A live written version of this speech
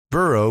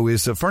Burrow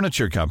is a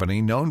furniture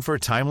company known for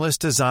timeless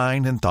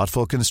design and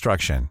thoughtful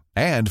construction,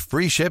 and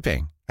free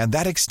shipping, and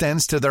that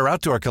extends to their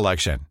outdoor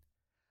collection.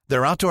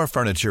 Their outdoor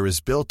furniture is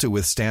built to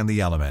withstand the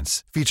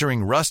elements,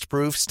 featuring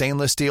rust-proof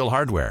stainless steel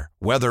hardware,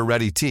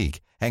 weather-ready teak,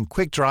 and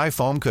quick-dry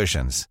foam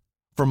cushions.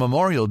 For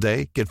Memorial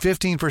Day, get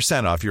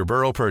 15% off your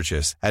Burrow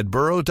purchase at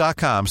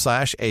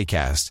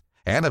burrow.com/ACAST,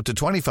 and up to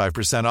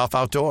 25% off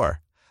outdoor.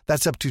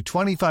 That's up to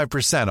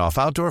 25% off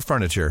outdoor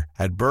furniture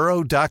at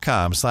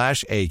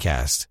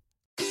burrow.com/ACAST.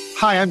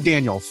 Hi, I'm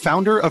Daniel,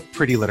 founder of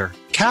Pretty Litter.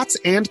 Cats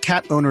and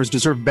cat owners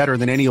deserve better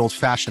than any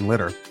old-fashioned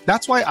litter.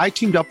 That's why I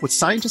teamed up with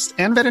scientists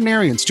and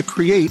veterinarians to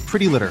create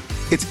Pretty Litter.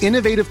 Its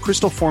innovative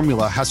crystal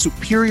formula has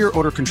superior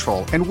odor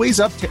control and weighs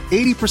up to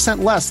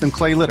 80% less than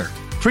clay litter.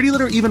 Pretty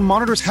Litter even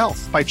monitors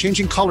health by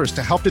changing colors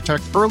to help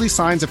detect early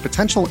signs of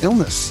potential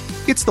illness.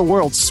 It's the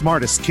world's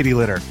smartest kitty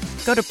litter.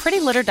 Go to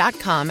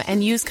prettylitter.com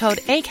and use code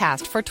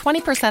ACAST for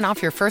 20%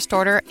 off your first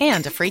order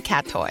and a free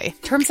cat toy.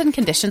 Terms and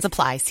conditions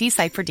apply. See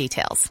site for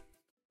details.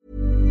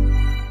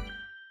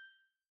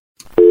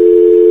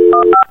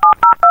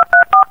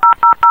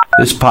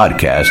 This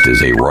podcast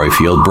is a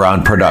Royfield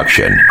Brown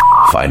production.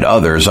 Find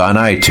others on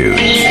iTunes.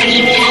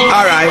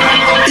 All right.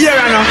 Yeah,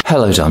 I know.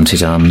 Hello, Dumpty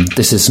Dum.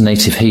 This is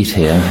Native Heat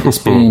here. It's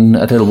been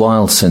a little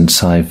while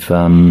since I've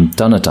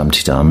done a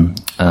Dumpty Dum,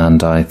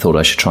 and I thought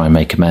I should try and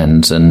make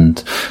amends.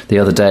 And the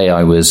other day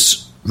I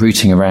was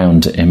rooting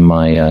around in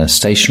my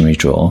stationery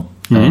drawer,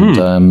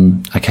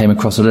 and I came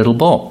across a little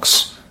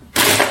box.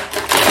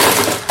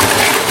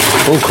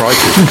 Oh, crikey.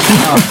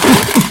 Oh,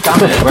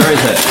 damn it, where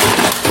is it?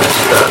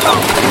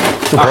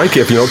 We'll break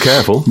it if you're not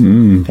careful.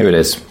 Here it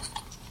is.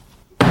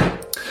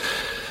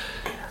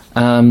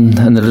 And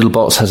the little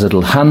box has a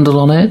little handle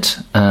on it,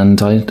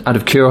 and out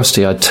of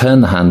curiosity, I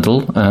turned the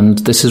handle, and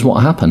this is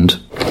what happened.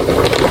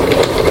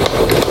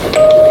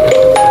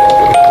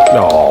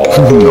 Oh,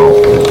 no.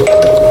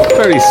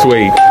 Very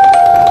sweet.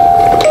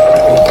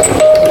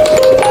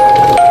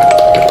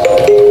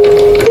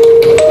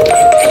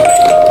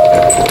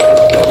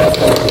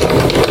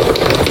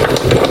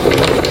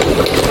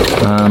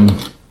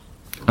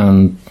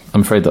 And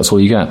I'm afraid that's all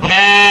you get.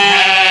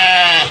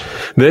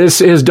 This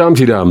is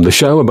Dumpty Dum, the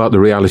show about the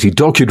reality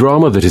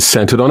docudrama that is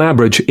centred on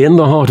Ambridge in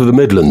the heart of the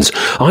Midlands.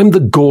 I'm the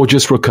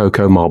gorgeous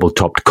Rococo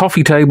marble-topped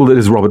coffee table that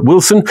is Robert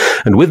Wilson,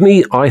 and with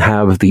me I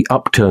have the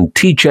upturned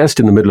tea chest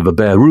in the middle of a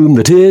bare room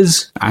that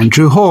is...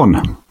 Andrew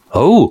Horn.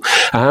 Oh,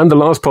 and the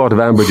last part of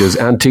Ambridge's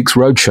Antiques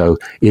Roadshow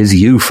is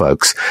you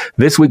folks.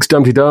 This week's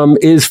Dumpty Dum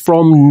is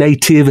from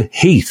Native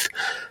Heath.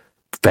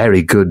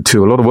 Very good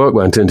too. A lot of work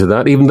went into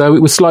that, even though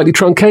it was slightly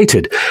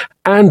truncated.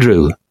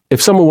 Andrew,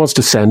 if someone wants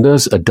to send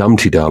us a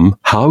Dumpty Dum,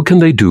 how can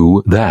they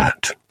do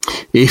that?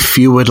 If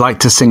you would like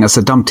to sing us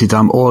a Dumpty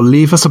Dum or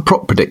leave us a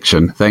prop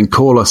prediction, then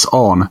call us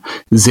on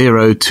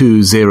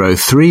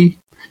 0203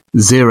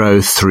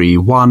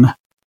 031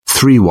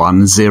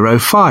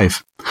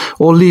 3105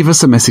 or leave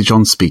us a message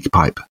on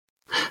SpeakPipe.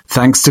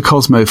 Thanks to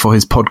Cosmo for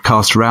his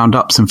podcast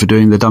roundups and for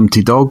doing the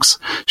Dumpty Dogs,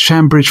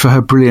 Shambridge for her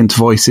brilliant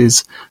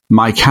voices,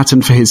 Mike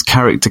Hatton for his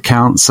character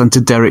counts, and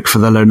to Derek for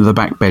the loan of the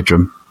back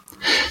bedroom.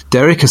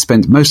 Derek has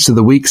spent most of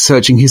the week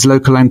searching his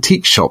local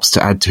antique shops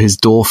to add to his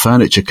door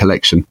furniture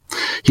collection.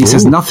 He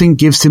says nothing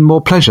gives him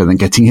more pleasure than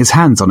getting his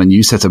hands on a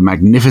new set of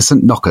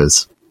magnificent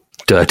knockers.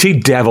 Dirty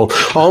devil.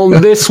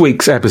 On this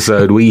week's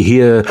episode, we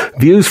hear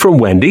views from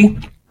Wendy,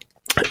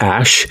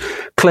 Ash,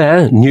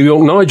 Claire, New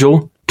York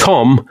Nigel,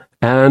 Tom,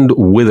 and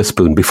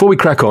Witherspoon. Before we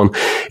crack on,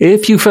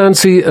 if you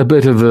fancy a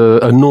bit of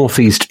a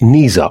northeast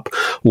knees up,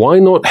 why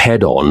not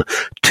head on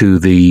to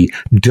the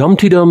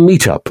Dumpty Dum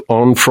meetup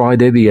on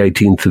Friday the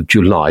 18th of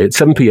July at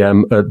 7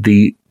 p.m. at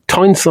the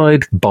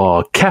Tyneside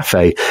Bar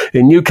Cafe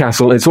in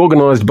Newcastle. It's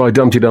organised by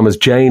Dumpty Dummers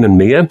Jane and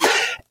Mia.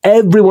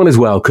 Everyone is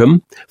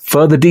welcome.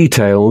 Further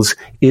details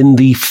in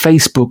the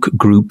Facebook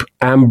group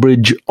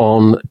Ambridge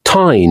on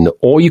Tyne,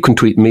 or you can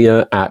tweet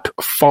Mia at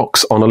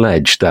Fox on a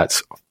Ledge.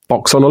 That's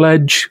Fox on a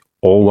Ledge,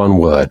 all one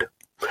word.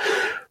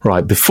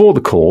 Right, before the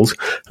calls,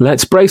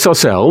 let's brace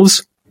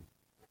ourselves,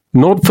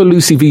 not for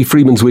Lucy V.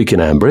 Freeman's Week in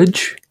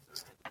Ambridge,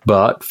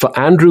 but for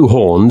Andrew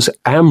Horn's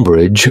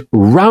Ambridge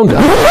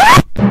Roundup.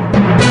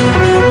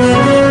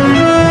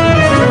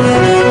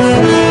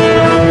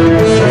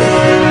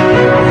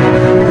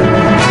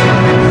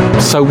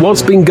 So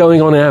what's been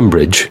going on in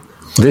Ambridge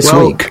this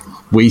week?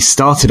 We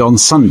started on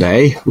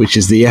Sunday, which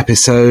is the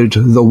episode,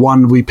 the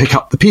one we pick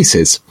up the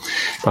pieces.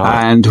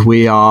 And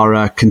we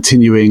are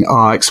continuing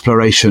our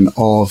exploration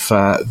of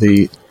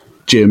the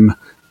Jim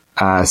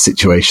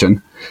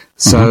situation.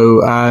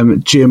 So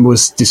Jim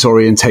was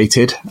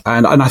disorientated.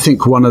 And I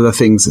think one of the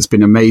things that's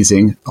been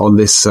amazing on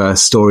this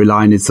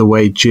storyline is the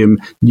way Jim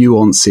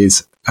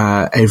nuances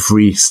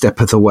every step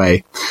of the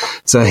way.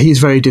 So he's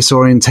very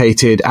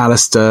disorientated.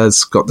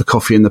 Alistair's got the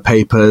coffee and the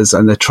papers,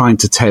 and they're trying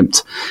to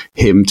tempt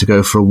him to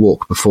go for a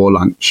walk before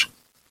lunch.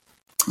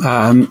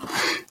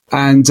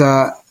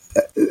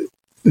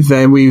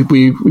 Then we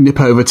nip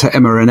over to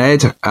Emma and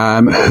Ed,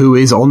 who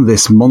is on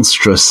this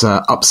monstrous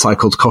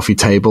upcycled coffee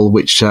table,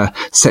 which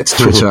sets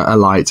Twitter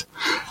alight,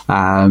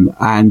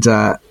 and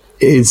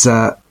is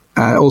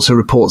also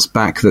reports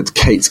back that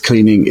Kate's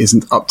cleaning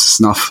isn't up to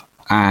snuff,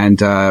 and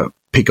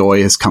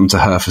Pigoy has come to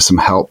her for some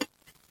help.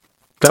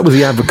 That was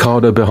the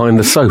avocado behind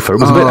the sofa. It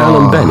was a bit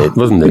Alan Bennett,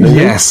 wasn't it?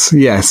 Yes.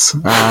 In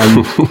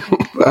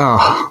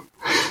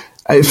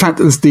fact,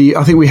 I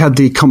think we had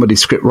the comedy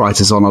script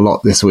writers on a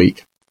lot this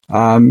week.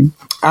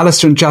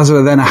 Alistair and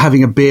Jazza then are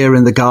having a beer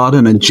in the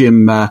garden, and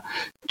Jim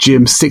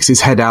sticks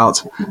his head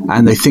out,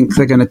 and they think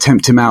they're going to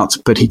tempt him out,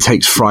 but he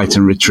takes fright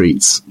and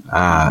retreats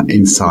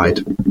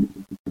inside.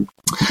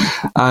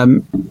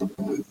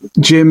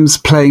 Jim's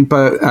playing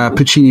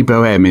Puccini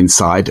Bohème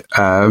inside,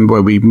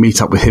 where we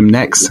meet up with him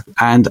next.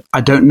 And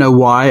I don't know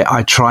why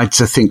I tried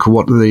to think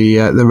what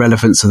the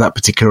relevance of that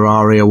particular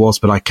aria was,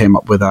 but I came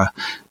up with a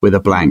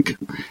blank.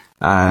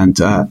 And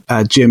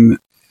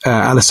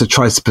Alistair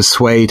tries to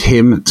persuade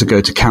him to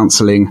go to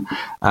counselling,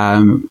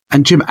 and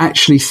Jim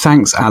actually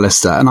thanks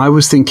Alistair. And I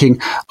was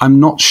thinking, I'm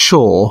not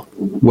sure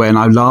when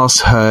I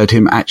last heard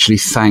him actually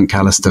thank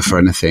Alistair for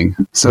anything.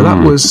 So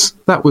that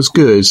was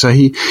good. So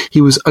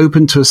he was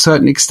open to a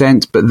certain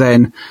extent, but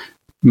then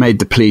made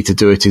the plea to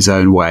do it his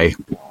own way.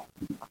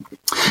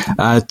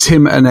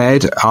 Tim and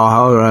Ed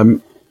are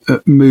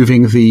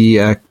moving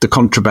the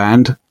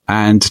contraband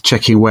and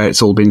checking where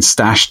it's all been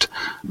stashed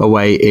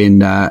away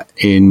in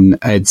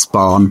Ed's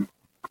barn,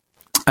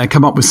 and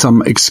come up with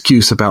some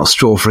excuse about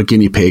straw for a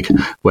guinea pig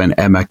when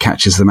Emma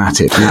catches them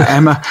at it.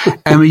 Now,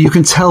 Emma, you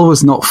can tell,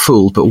 was not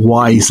fooled, but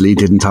wisely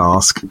didn't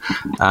ask.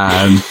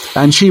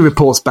 And she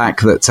reports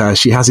back that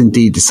she has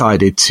indeed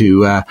decided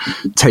to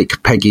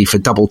take Peggy for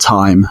double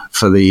time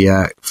for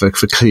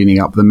for cleaning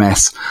up the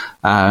mess.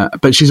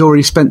 But she's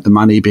already spent the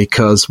money,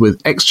 because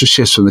with extra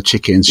shifts from the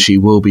chickens, she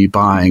will be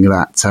buying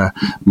that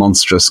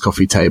monstrous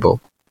coffee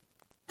table.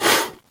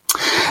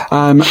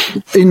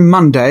 In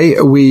Monday,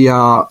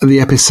 the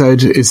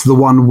episode is the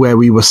one where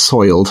we were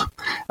soiled.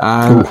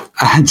 And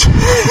it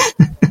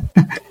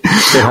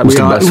happens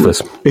to the best of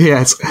us.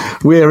 Yes,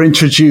 we are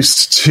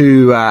introduced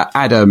to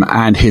Adam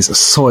and his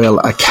Soil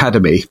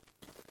Academy.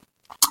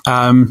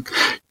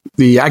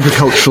 The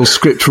agricultural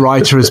script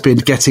writer has been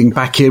getting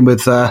back in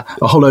with a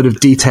whole load of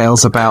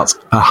details about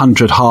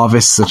 100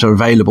 harvests that are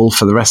available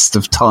for the rest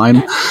of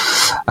time,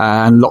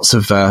 and lots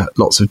of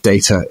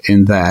data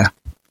in there.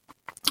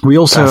 We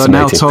also are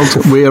now told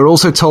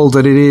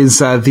that it is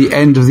the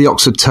end of the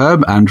Oxford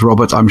term, and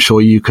Robert, I'm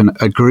sure you can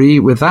agree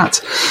with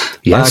that.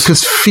 Yes,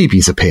 because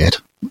Phoebe's appeared,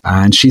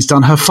 and she's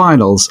done her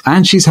finals,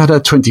 and she's had her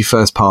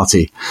 21st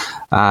party.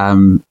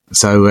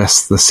 So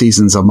yes, the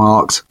seasons are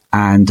marked,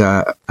 and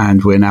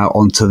we're now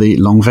on to the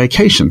long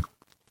vacation.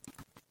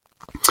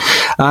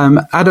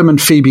 Adam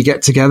and Phoebe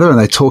get together, and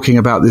they're talking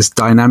about this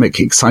dynamic,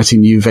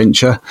 exciting new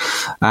venture.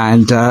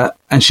 And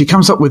she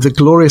comes up with the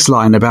glorious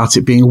line about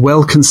it being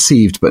well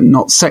conceived but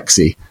not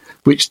sexy,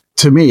 which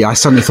to me, I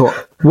suddenly thought,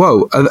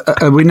 whoa,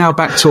 are we now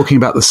back talking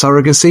about the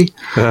surrogacy?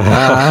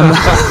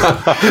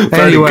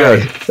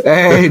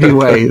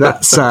 Anyway,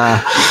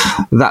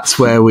 that's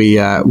where we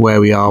are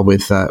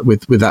with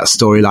that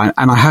storyline.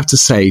 And I have to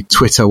say,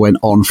 Twitter went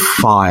on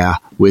fire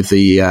with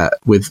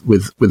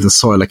the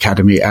Soil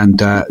Academy,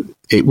 and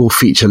it will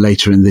feature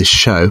later in this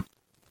show.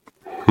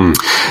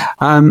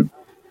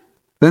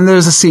 Then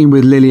there's a scene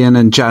with Lillian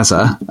and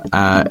Jazza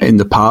in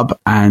the pub,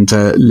 and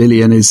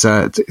Lillian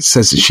says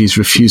that she's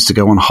refused to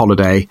go on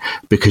holiday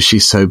because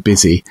she's so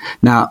busy.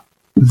 Now,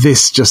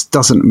 this just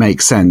doesn't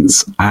make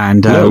sense,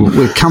 and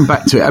we'll come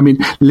back to it. I mean,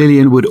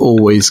 Lillian would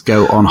always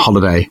go on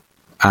holiday,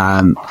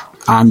 and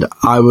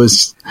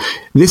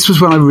this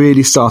was when I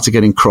really started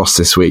getting cross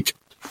this week.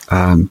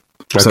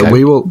 So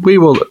we will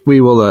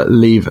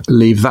leave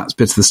that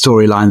bit of the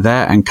storyline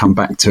there and come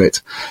back to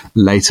it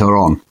later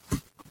on.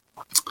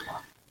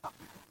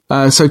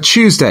 So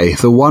Tuesday,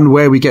 the one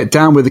where we get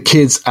down with the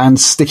kids and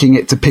sticking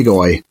it to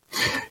Pigoy.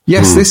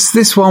 Yes,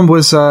 this one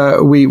was,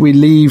 we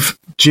leave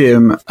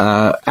Jim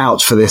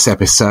out for this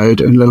episode,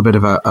 a little bit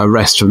of a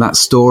rest from that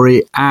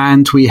story,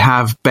 and we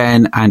have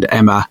Ben and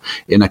Emma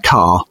in a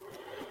car.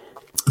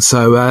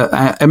 So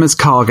Emma's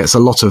car gets a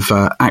lot of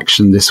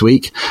action this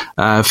week.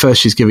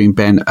 First, she's giving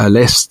Ben a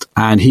list,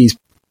 and he's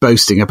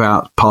boasting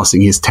about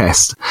passing his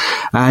test.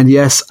 And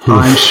yes,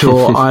 I'm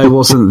sure I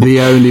wasn't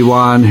the only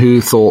one who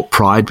thought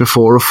pride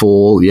before a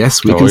fall.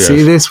 Yes, we can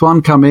see this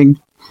one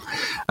coming.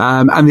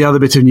 And the other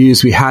bit of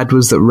news we had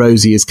was that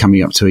Rosie is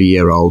coming up to a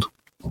year old.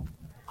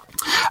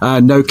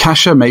 No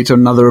Kasha made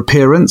another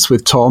appearance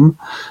with Tom.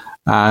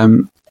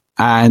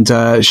 And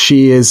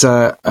she is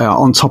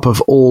on top of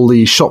all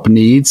the shop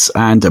needs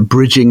and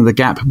bridging the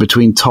gap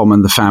between Tom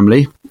and the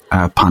family,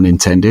 pun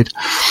intended.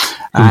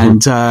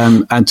 And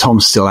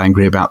Tom's still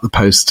angry about the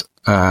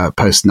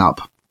post-nup.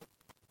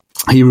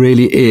 He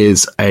really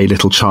is a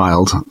little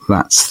child.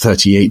 That's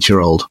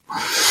 38-year-old.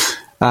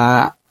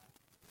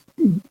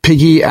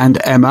 Piggy and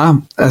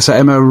Emma. So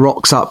Emma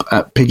rocks up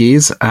at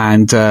Piggy's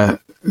and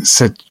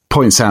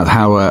points out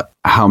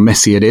how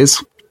messy it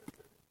is.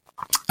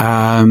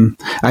 And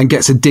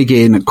gets a dig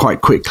in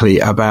quite quickly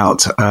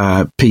about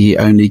Piggy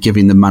only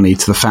giving the money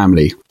to the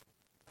family.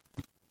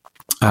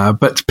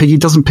 But Piggy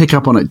doesn't pick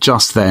up on it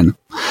just then.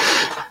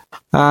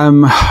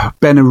 Ben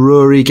and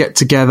Rory get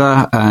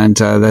together, and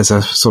there's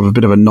a sort of a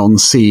bit of a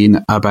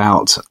non-scene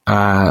about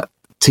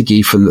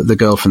Tiggy, from the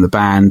girl from the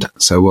band.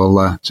 So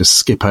we'll just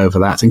skip over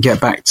that and get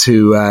back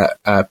to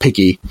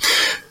Piggy,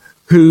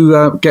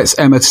 who gets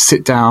Emma to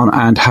sit down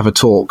and have a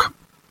talk.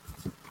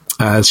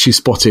 She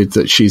spotted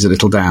that she's a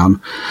little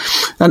down.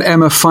 And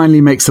Emma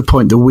finally makes the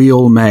point that we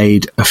all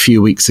made a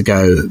few weeks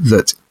ago,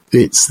 that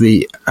it's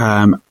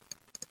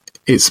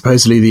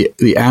supposedly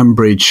the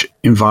Ambridge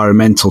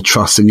Environmental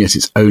Trust, and yet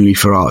it's only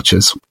for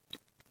archers.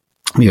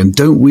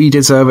 Don't we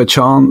deserve a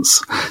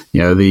chance?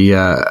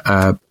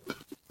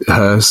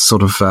 Her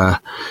sort of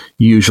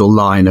usual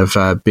line of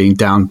being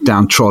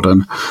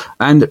downtrodden.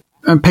 And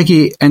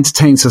Peggy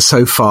entertains her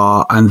so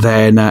far, and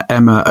then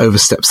Emma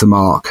oversteps the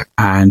mark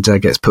and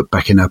gets put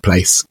back in her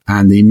place.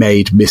 And the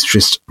maid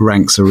mistress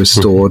ranks are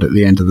restored at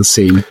the end of the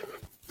scene.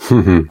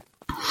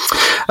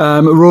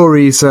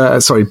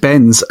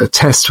 Ben's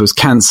test was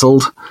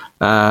cancelled.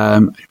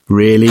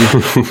 Really?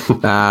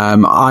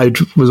 I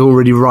was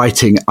already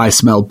writing I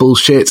smell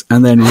bullshit,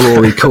 and then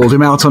Rory called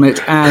him out on it,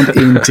 and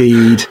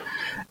indeed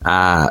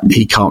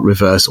he can't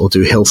reverse or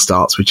do hill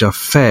starts, which are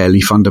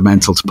fairly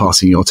fundamental to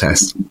passing your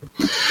test.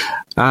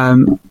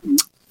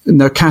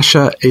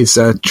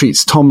 Nokasha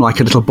treats Tom like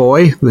a little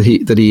boy that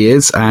he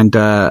is, and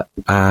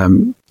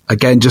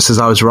again, just as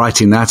I was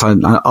writing that,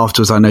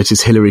 afterwards I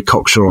noticed Hilary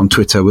Cockshaw on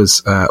Twitter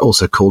was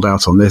also called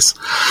out on this.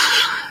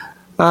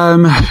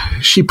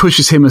 She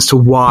pushes him as to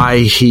why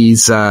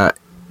he's not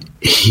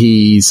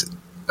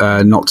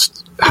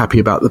happy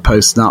about the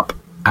post-nup,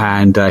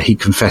 and he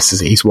confesses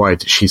that he's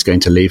worried she's going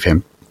to leave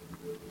him.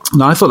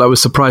 Now, I thought that was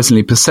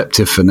surprisingly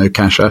perceptive for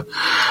Nokasha,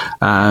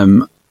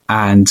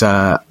 and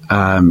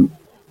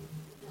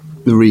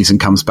the reason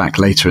comes back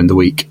later in the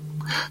week.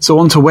 So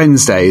on to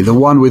Wednesday, the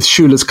one with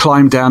Shula's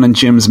climb down and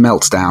Jim's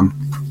meltdown.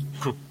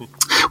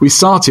 We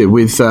started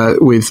with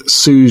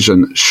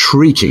Susan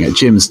shrieking at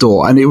Jim's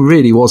door, and it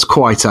really was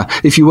quite a...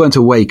 If you weren't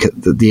awake at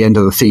the end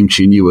of the theme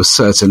tune, you were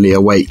certainly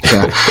awake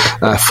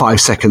 5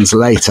 seconds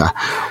later.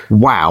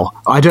 Wow.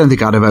 I don't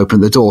think I'd have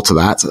opened the door to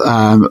that,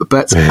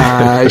 but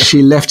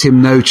she left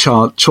him no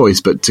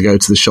choice but to go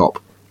to the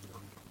shop.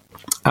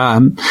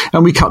 And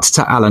we cut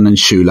to Alan and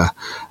Shula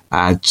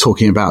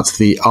talking about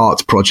the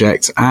art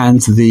project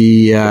and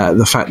the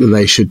fact that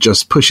they should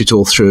just push it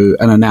all through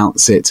and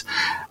announce it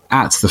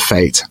at the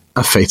fete,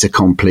 a fait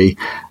accompli.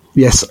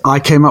 Yes,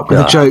 I came up with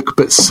a joke,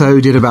 but so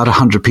did about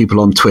 100 people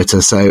on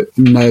Twitter. So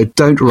no,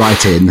 don't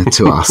write in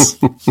to us.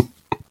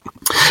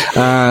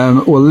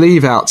 We'll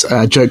leave out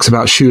jokes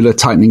about Shula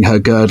tightening her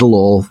girdle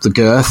or the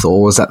girth,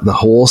 or was that the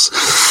horse?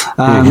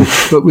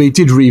 But we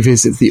did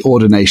revisit the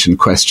ordination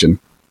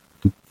question.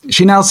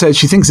 She now said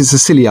she thinks it's a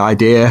silly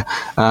idea,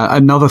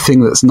 another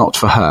thing that's not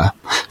for her.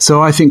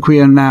 So I think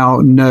we now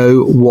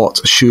know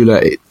what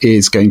Shula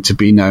is going to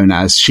be known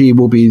as. She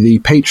will be the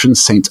patron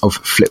saint of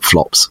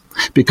flip-flops,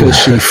 because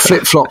she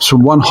flip-flops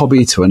from one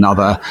hobby to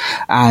another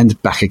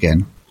and back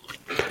again.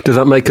 Does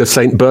that make her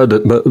Saint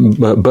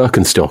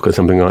Birkenstock or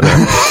something like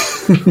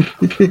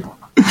that?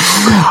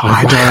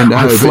 I don't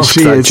know, but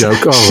she is...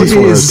 Joke. Oh, it's one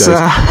of those days.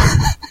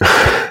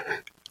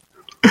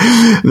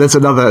 There's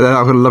another...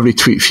 I've got a lovely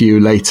tweet for you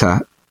later.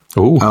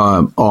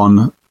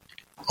 On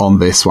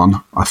this one,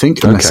 I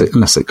think,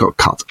 unless it got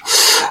cut.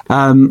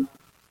 Oh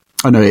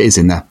no, it is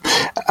in there.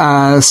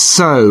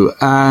 So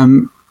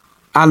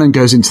Alan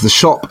goes into the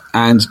shop,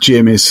 and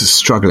Jim is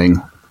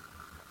struggling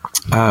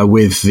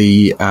with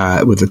the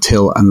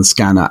till and the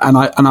scanner, and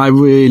I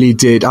really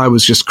did. I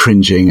was just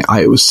cringing.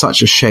 It was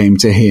such a shame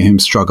to hear him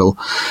struggle.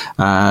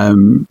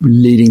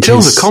 Leading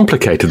tills are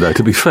complicated, though.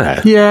 To be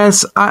fair,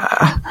 yes,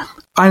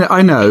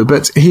 I know,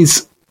 but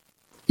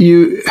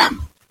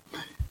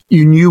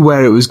you knew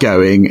where it was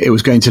going. It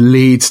was going to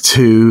lead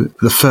to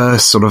the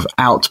first sort of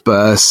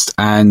outburst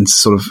and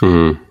sort of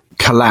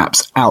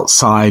collapse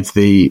outside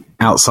the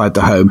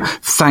home.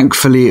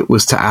 Thankfully, it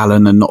was to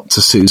Alan and not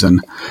to Susan,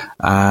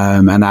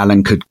 and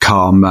Alan could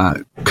calm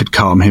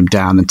him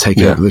down and take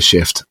over the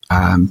shift.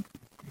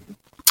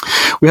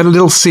 We had a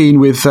little scene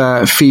with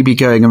Phoebe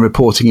going and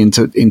reporting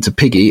into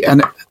Piggy,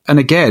 and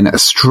again a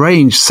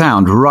strange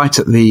sound right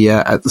at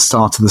the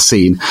start of the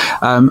scene.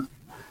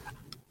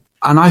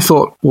 And I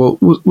thought, well,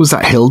 was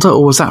that Hilda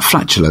or was that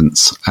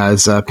flatulence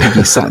as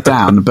Piggy sat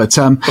down? But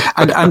and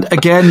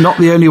again, not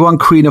the only one.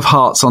 Queen of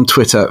Hearts on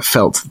Twitter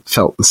felt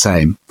the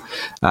same.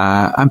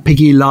 And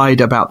Piggy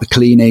lied about the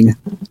cleaning,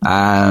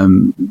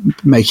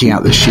 making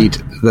out the sheet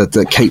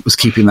that Kate was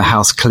keeping the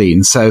house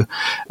clean. So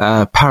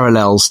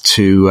parallels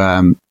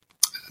to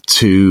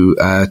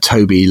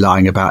Toby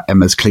lying about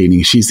Emma's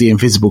cleaning. She's the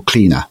invisible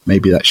cleaner.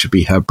 Maybe that should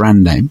be her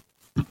brand name.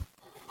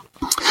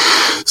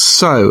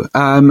 So.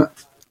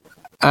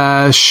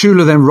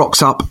 Shula then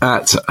rocks up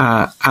at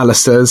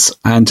Alistair's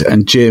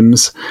and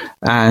Jim's,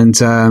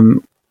 and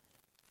Alan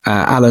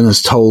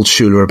has told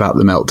Shula about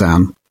the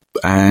meltdown,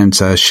 and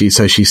she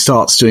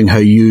starts doing her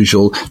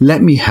usual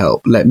let me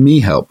help,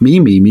 me,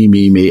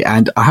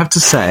 and I have to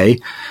say,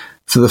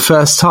 for the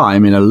first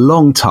time in a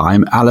long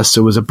time,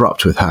 Alistair was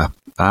abrupt with her,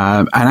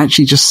 and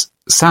actually just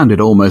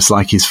sounded almost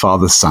like his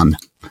father's son.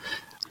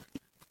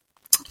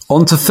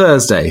 On to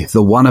Thursday,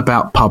 the one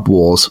about pub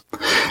wars.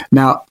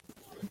 Now,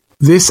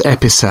 this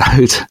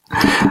episode,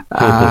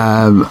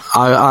 I've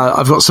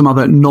got some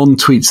other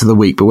non-tweets of the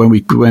week, but when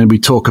we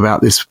talk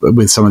about this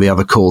with some of the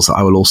other calls,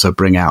 I will also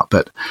bring out.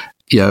 But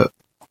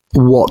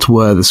what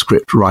were the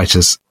script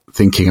writers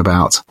thinking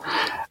about?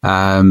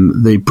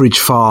 The Bridge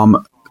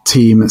Farm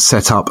team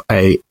set up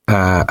a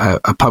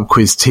pub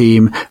quiz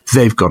team.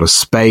 They've got a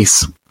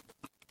space.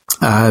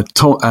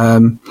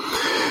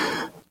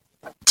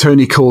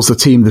 Tony calls the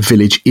team the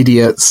Village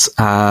Idiots,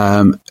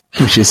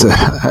 which is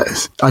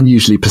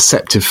unusually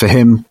perceptive for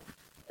him.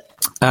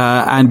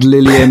 And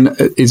Lillian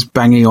is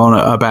banging on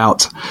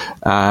about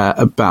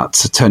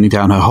turning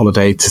down her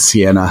holiday to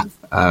Siena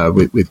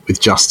with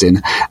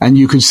Justin. And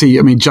you can see,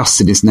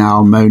 Justin is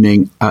now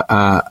moaning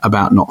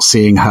about not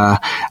seeing her,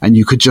 and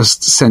you could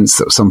just sense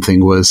that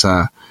something was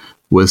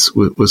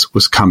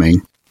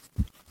coming.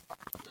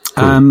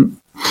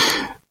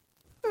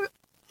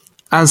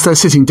 As they're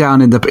sitting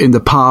down in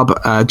the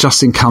pub,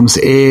 Justin comes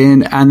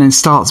in and then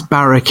starts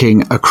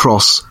barracking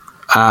across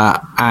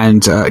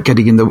and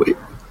getting in the,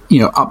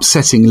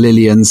 upsetting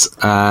Lillian's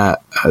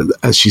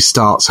as she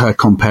starts her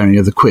comparing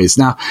of the quiz.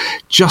 Now,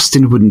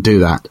 Justin wouldn't do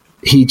that.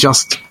 He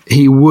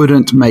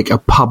wouldn't make a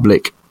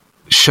public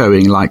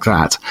showing like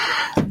that,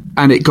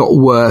 and it got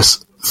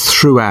worse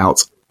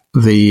throughout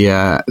the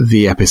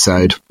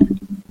episode.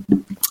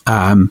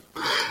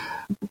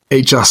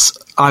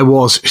 I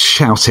was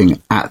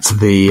shouting at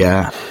the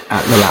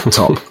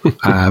laptop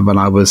when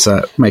I was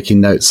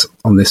making notes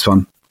on this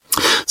one.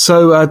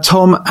 So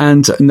Tom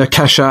and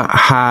Nakasha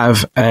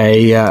have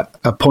a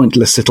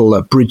pointless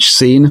little bridge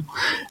scene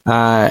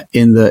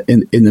in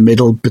the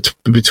middle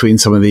between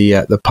some of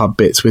the pub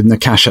bits, with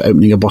Nakasha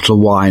opening a bottle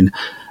of wine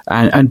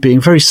and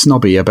being very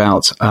snobby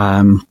about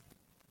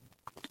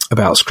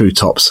screw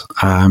tops,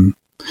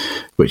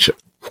 which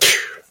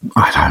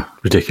I know,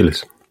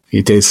 ridiculous.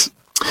 It is.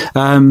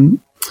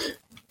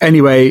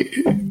 Anyway,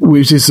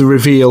 which is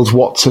revealed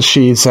what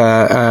she's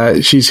had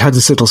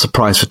this little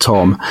surprise for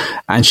Tom,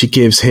 and she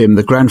gives him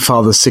the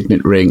grandfather's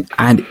signet ring,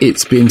 and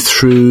it's been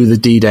through the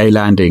D-Day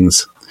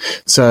landings.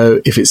 So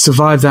if it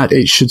survived that,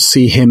 it should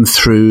see him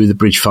through the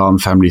Bridge Farm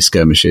family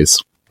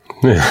skirmishes.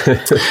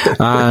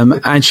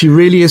 And she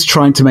really is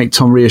trying to make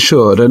Tom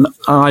reassured, and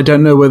I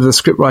don't know whether the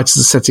scriptwriters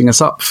are setting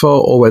us up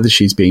for, or whether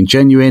she's being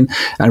genuine,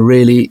 and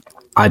really,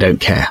 I don't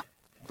care.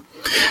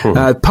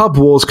 Pub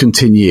wars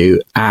continue,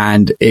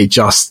 and it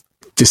just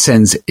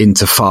descends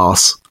into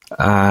farce.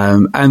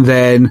 And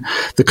then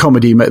the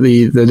comedy,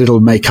 the little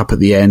make-up at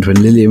the end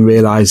when Lillian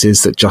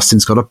realises that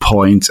Justin's got a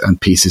point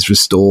and peace is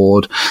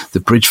restored.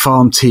 The Bridge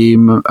Farm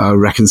team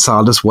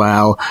reconciled as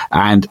well,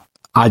 and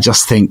I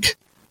just think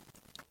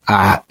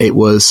it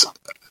was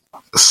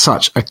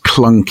such a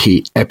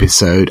clunky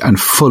episode and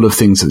full of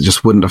things that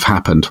just wouldn't have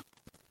happened.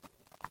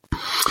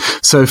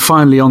 So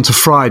finally on to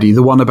Friday,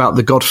 the one about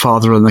the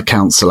Godfather and the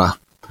counsellor.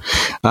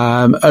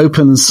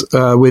 Opens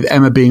with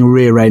Emma being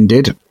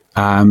rear-ended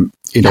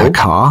in her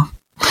car.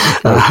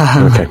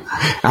 Okay.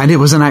 And it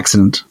was an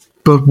accident.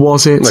 But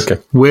was it?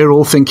 Okay. We're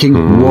all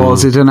thinking,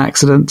 was it an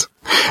accident?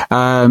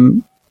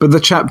 But the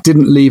chap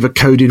didn't leave a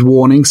coded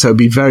warning, so it'd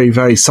be very,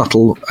 very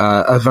subtle,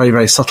 a very,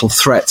 very subtle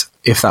threat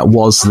if that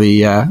was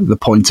the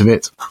point of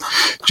it.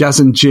 Jazz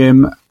and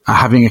Jim are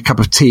having a cup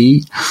of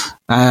tea,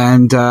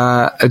 and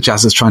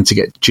Jazz is trying to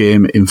get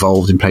Jim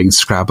involved in playing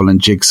Scrabble and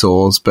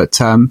jigsaws,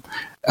 but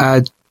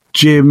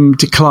Jim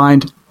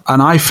declined,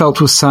 and I felt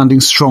was sounding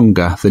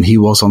stronger than he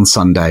was on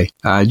Sunday.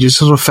 You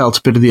sort of felt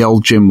a bit of the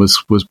old Jim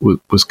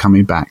was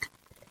coming back.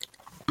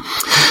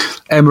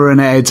 Emma and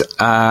Ed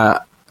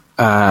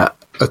are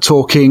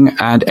talking,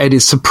 and Ed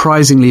is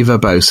surprisingly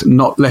verbose,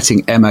 not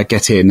letting Emma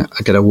get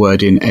a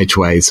word in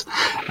edgeways,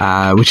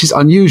 which is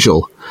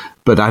unusual.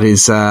 But that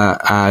is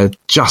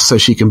just so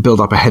she can build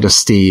up a head of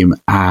steam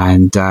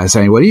and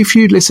saying, well, if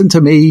you'd listen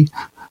to me.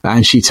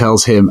 And she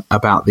tells him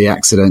about the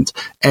accident.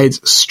 Ed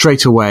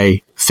straight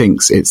away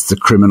thinks it's the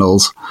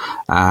criminals.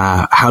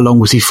 How long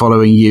was he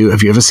following you?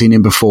 Have you ever seen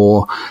him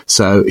before?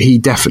 So he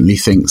definitely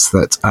thinks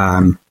that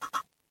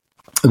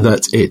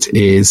it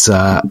is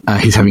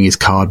he's having his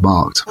card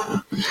marked.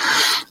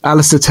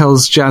 Alistair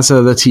tells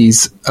Jazza that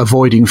he's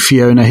avoiding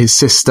Fiona, his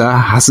sister,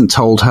 hasn't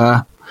told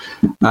her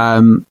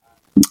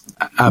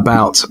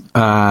about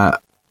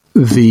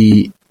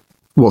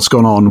what's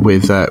gone on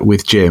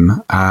with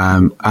Jim.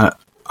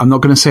 I'm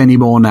not going to say any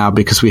more now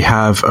because we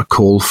have a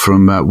call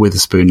from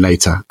Witherspoon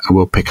later, and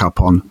we'll pick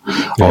up on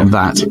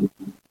that.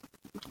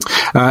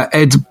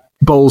 Ed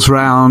bowls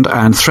round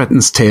and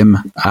threatens Tim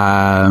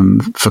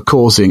for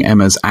causing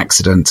Emma's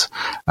accident.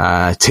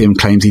 Tim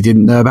claims he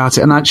didn't know about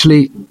it, and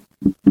actually,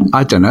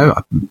 I don't know,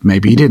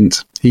 maybe he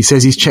didn't. He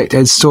says he's checked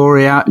Ed's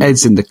story out.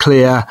 Ed's in the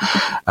clear.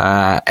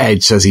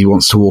 Ed says he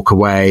wants to walk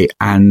away,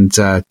 and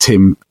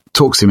Tim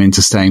talks him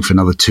into staying for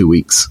another 2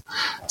 weeks.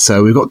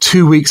 So we've got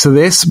 2 weeks of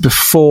this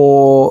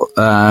before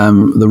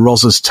the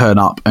Rozzers turn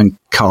up and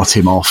cart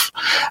him off,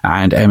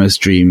 and Emma's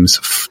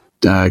dreams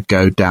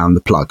go down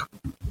the plug.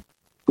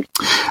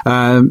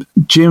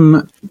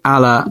 Jim,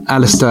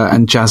 Alistair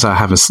and Jazza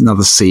have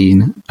another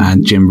scene,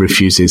 and Jim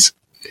refuses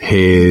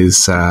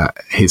his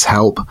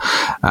help.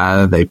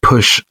 They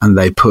push, and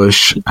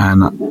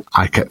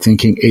I kept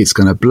thinking, it's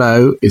going to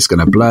blow.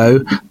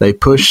 They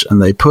push,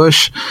 and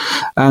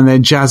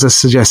then Jazza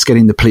suggests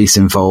getting the police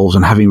involved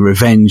and having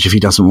revenge if he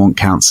doesn't want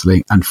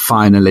counselling. And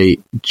finally,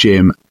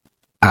 Jim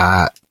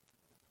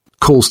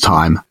calls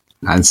time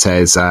and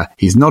says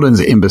he's not an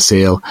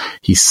imbecile.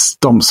 He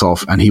stomps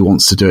off and he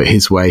wants to do it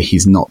his way.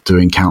 He's not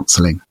doing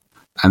counselling.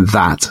 And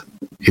that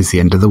is the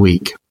end of the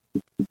week.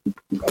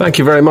 Thank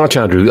you very much,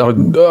 Andrew.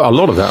 A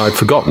lot of that I'd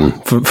forgotten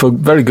for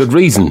very good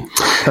reason.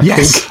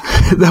 Yes,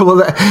 well,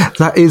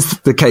 that is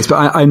the case.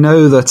 But I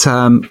know that,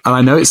 and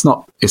I know it's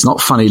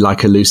not funny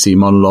like a Lucy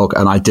monologue,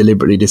 and I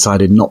deliberately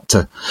decided not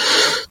to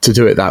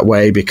do it that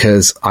way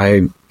because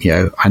I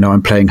know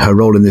I'm playing her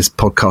role in this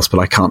podcast,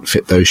 but I can't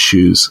fit those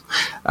shoes.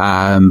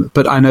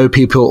 But I know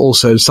people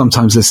also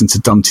sometimes listen to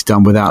Dumpty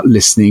Dum without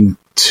listening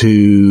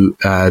to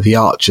the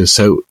Archers,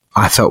 so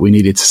I felt we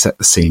needed to set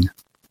the scene.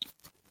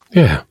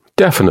 Yeah.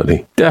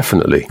 Definitely.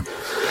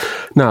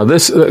 Now,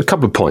 there's a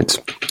couple of points.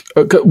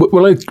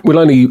 We'll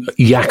only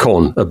yak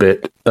on a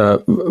bit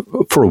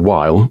for a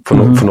while, for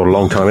not a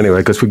long time anyway,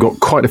 because we've got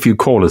quite a few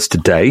callers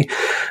today,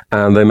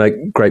 and they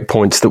make great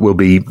points that we'll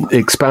be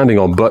expanding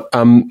on. But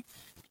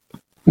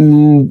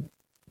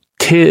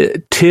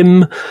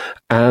Tim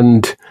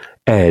and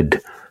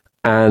Ed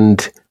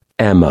and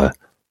Emma,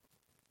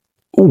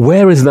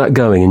 where is that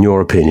going, in your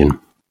opinion?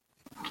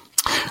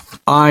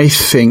 I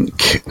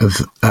think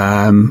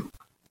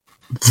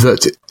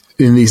that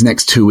in these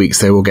next 2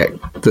 weeks they will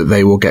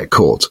get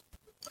caught.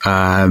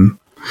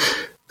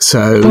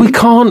 So we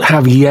can't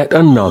have yet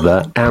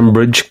another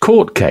Ambridge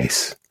court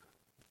case,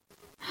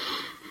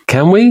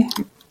 can we?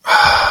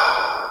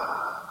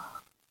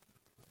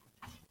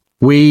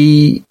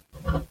 And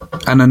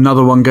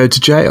another one go to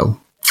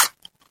jail.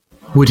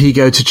 Would he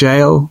go to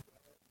jail?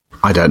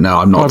 I don't know.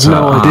 I've no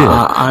idea.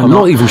 I'm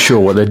not even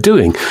sure what they're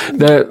doing.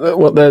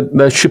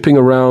 They're shipping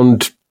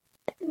around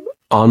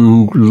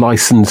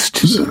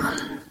unlicensed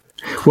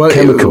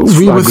chemicals.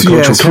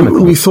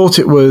 We thought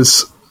it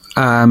was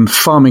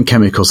farming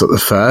chemicals at the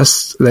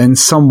first. Then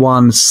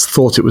someone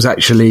thought it was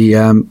actually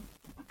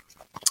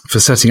for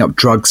setting up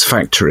drugs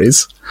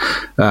factories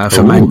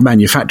for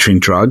manufacturing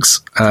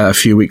drugs a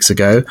few weeks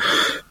ago.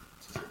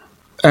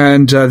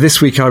 And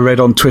this week I read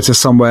on Twitter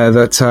somewhere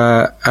that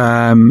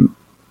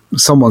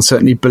someone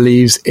certainly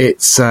believes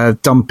it's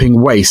dumping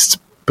waste,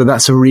 but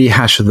that's a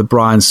rehash of the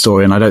Brian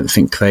story, and I don't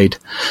think they'd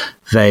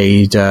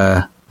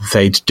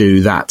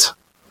do that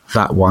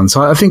one.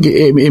 So I think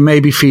it may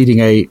be feeding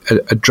a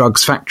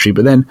drugs factory,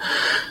 but then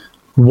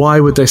why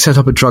would they set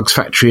up a drugs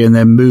factory and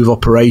then move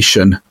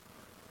operation?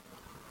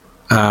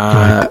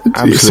 Set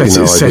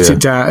it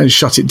down and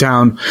shut it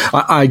down.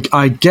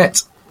 I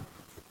get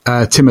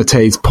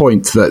Timotei's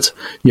point that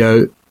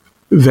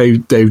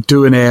they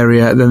do an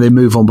area, then they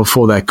move on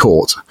before they're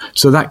caught.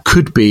 So that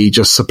could be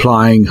just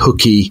supplying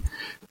hooky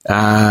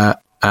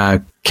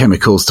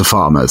chemicals to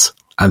farmers,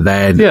 and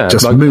then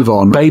just like move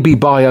on. Baby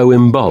bio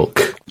in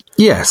bulk.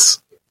 Yes.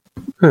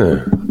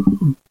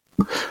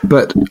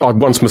 But I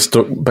once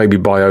mistook baby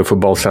bio for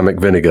balsamic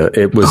vinegar.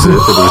 It was a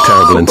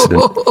terrible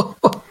incident.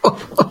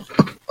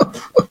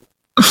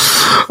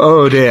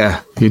 Oh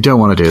dear, you don't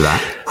want to do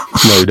that.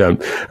 No, you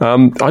don't.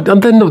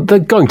 And then they're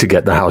going to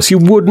get the house. You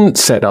wouldn't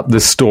set up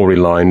this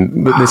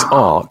storyline, this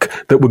arc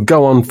that would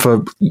go on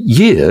for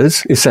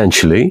years,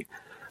 essentially,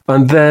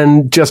 and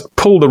then just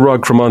pull the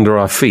rug from under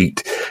our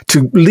feet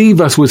to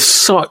leave us with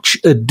such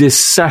a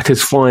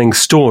dissatisfying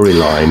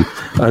storyline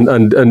and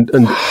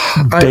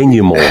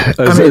denouement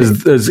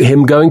as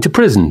him going to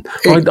prison.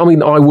 I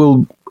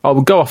will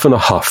go off in a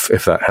huff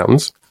if that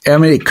happens. I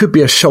mean, it could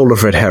be a shoal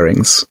of red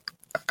herrings,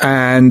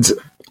 and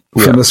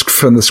from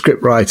the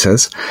script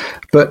writers,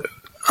 but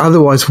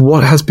otherwise,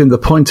 what has been the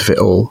point of it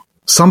all?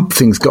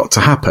 Something's got to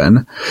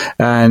happen,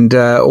 and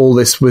all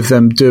this with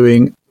them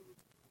doing,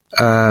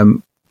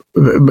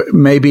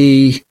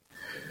 maybe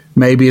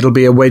it'll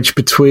be a wedge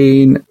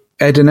between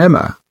Ed and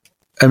Emma.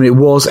 I mean, it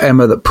was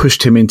Emma that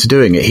pushed him into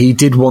doing it. He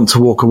did want to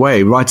walk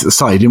away right at the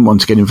start. He didn't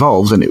want to get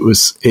involved, and it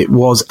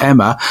was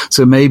Emma.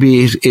 So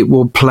maybe it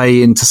will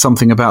play into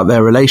something about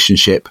their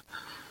relationship,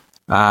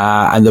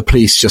 and the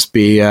police just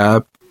be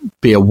a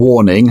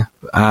warning,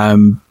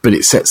 but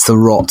it sets the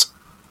rot.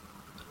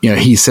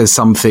 He says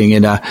something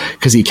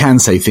because he can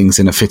say things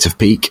in a fit of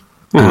pique,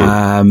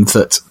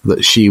 that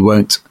she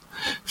won't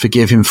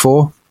forgive him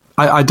for.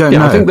 I don't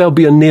know. I think there'll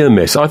be a near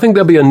miss. I think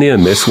there'll be a near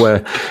miss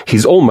where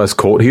he's almost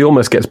caught. He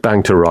almost gets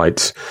banged to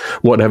rights,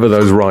 whatever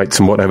those rights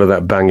and whatever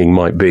that banging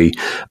might be.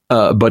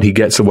 But he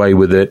gets away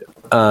with it,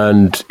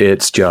 and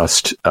it's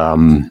just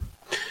a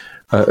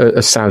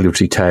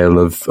salutary tale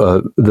of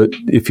that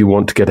if you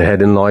want to get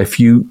ahead in life,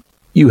 you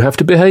have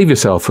to behave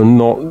yourself and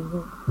not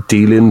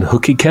deal in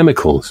hooky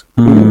chemicals.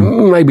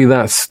 Maybe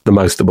that's the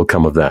most that will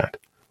come of that.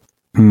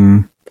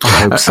 I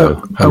hope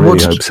so. I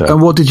really hope so.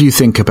 And what did you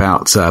think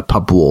about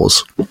Pub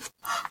Wars?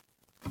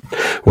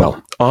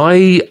 Well,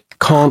 I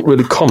can't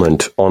really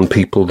comment on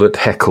people that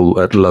heckle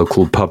at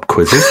local pub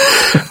quizzes.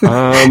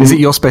 Is it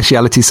your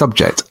speciality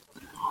subject?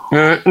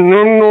 No,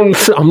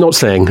 I'm not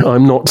saying.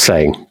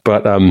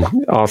 But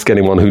ask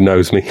anyone who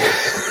knows me.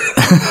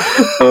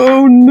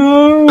 Oh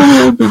no,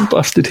 I've been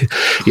busted here.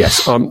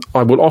 Yes,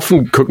 I will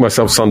often cook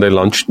myself Sunday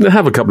lunch,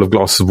 have a couple of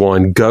glasses of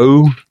wine,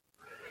 go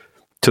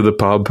to the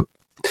pub,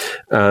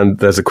 and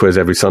there's a quiz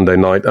every Sunday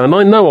night. And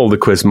I know all the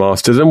quiz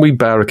masters, and we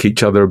barrack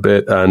each other a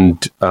bit.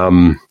 And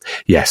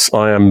yes,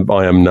 I am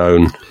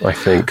known, I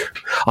think.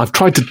 I've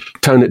tried to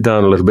tone it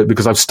down a little bit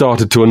because I've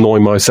started to annoy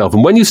myself.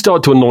 And when you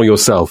start to annoy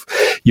yourself,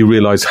 you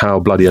realise how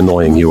bloody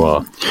annoying you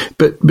are.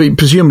 But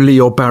presumably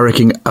you're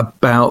barracking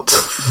about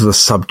the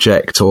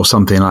subject or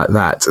something like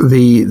that.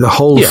 The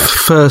whole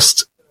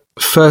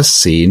first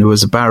scene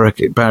was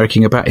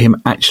barracking about him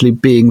actually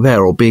being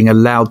there or being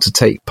allowed to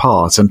take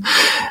part, and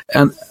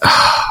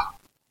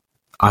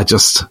I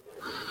just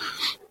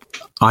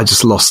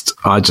lost it.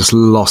 I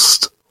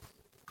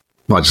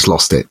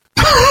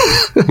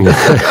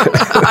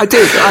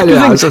did.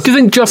 Do you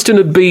think Justin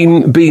had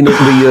been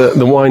at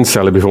the wine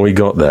cellar before he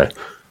got there?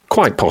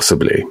 Quite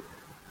possibly.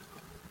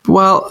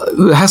 Well,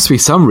 there has to be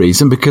some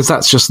reason, because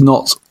that's just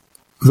not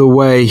the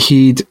way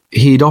he'd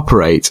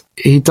operate.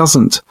 He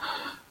doesn't.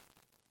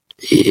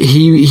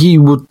 He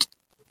would,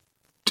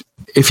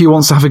 if he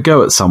wants to have a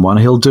go at someone,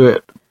 he'll do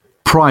it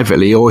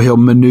privately, or he'll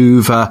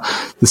manoeuvre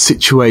the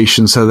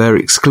situation so they're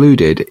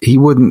excluded. He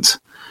wouldn't,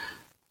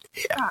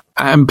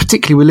 and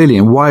particularly with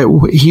Lillian, why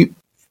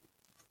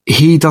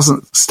he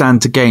doesn't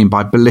stand to gain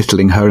by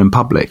belittling her in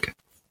public.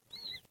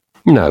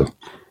 No.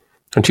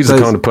 And she's the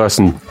kind of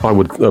person I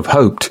would have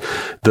hoped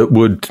that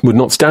would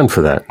not stand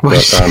for that.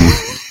 Well,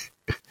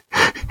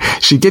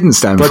 she didn't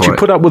stand for it. But she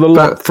put up with a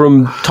lot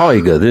from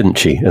Tiger, didn't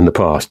she, in the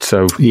past?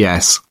 So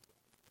yes.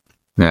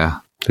 Yeah.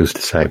 Who's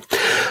to say?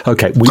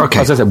 Okay.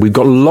 As I said, we've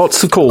got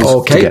lots of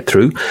calls to get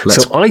through.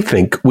 So I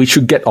think we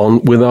should get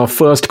on with our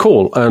first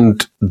call.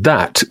 And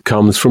that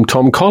comes from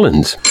Tom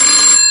Collins.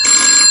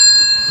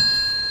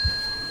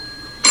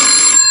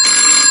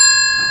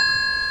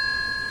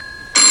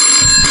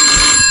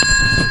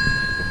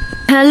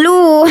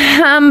 Hello,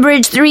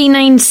 Ambridge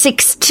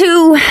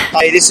 3962.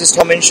 Hi, this is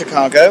Tom in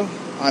Chicago.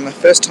 I'm a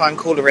first-time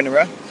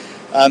caller-innerer,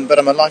 but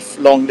I'm a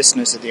lifelong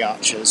listener to The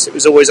Archers. It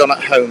was always on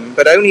at home,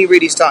 but only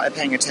really started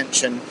paying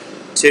attention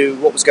to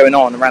what was going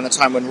on around the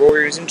time when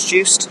Rory was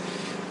introduced,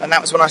 and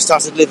that was when I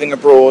started living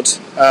abroad,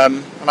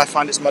 and I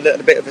find it's my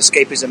little bit of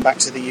escapism back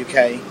to the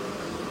UK.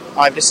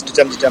 I've listened to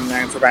Dum Dum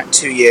now for about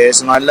 2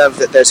 years, and I love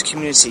that there's a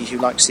community who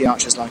likes The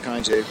Archers like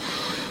I do,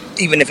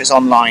 even if it's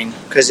online,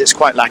 because it's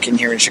quite lacking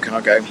here in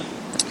Chicago.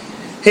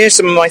 Here's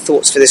some of my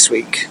thoughts for this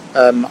week.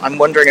 I'm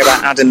wondering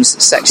about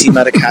Adam's Sexy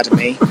Mud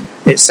Academy.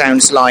 It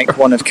sounds like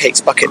one of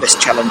Kate's bucket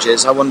list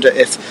challenges. I wonder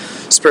if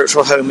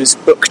Spiritual Home is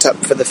booked up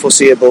for the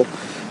foreseeable.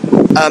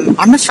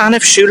 I'm a fan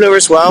of Shula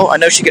as well. I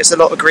know she gets a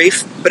lot of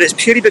grief, but it's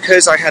purely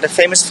because I had a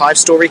famous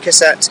 5-story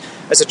cassette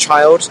as a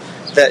child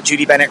that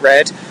Judy Bennett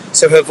read,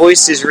 so her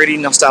voice is really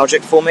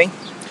nostalgic for me.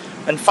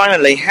 And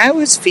finally, how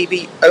has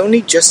Phoebe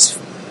only just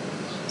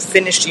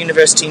finished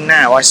university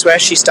now? I swear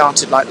she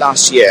started like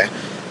last year.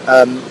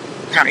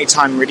 Apparently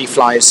time really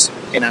flies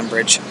in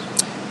Ambridge.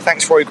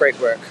 Thanks for your great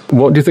work.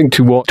 What do you think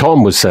to what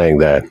Tom was saying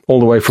there,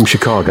 all the way from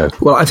Chicago?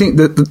 Well, I think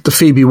that the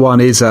Phoebe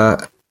one is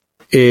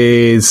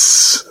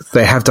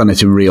they have done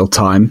it in real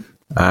time,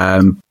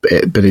 but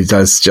it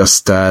does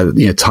just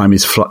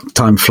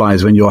time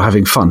flies when you're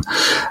having fun.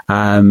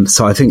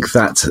 So I think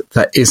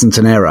that isn't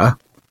an error.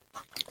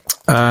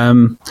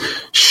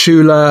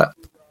 Shula.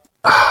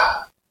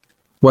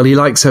 Well, he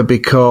likes her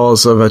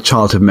because of a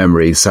childhood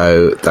memory,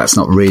 so that's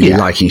not really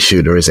liking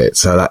Shula, is it?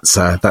 So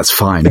that's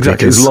fine.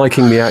 Exactly, it's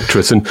liking the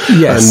actress, and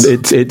yes,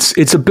 and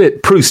it's a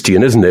bit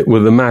Proustian, isn't it,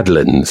 with the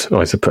Madeleines,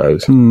 I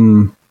suppose.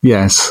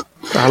 Yes,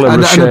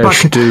 Alain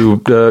Recherche do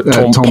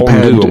Tom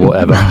Pondu or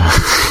whatever,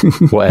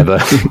 whatever.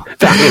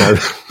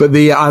 But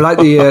I like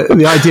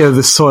the idea of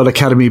the Soil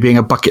Academy being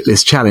a bucket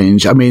list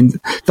challenge. I mean,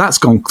 that's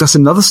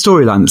another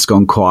storyline that's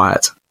gone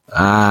quiet.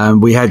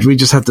 We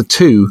just had the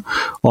 2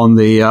 on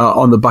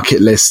the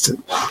bucket list.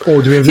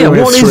 Or do we have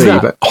what 3? Is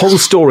that whole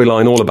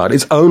storyline all about?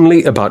 It's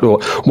only about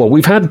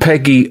we've had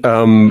Peggy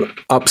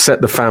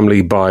upset the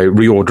family by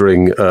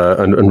reordering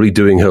and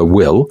redoing her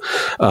will,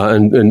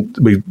 and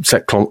we've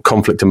set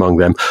conflict among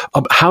them.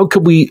 How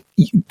could we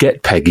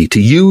get Peggy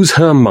to use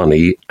her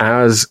money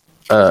as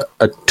a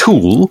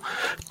tool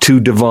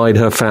to divide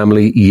her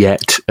family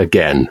yet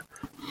again?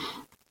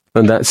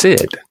 And that's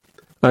it.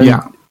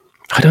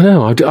 I don't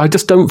know. I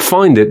just don't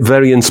find it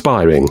very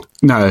inspiring.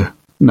 No.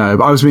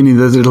 But I was meaning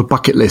the little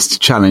bucket list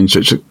challenge,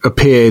 which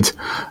appeared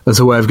as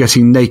a way of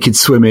getting naked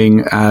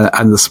swimming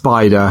and the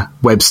spider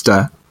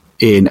Webster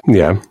in.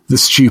 Yeah. The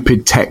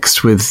stupid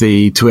text with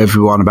to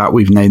everyone about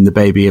we're going to name the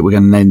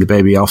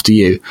baby after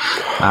you.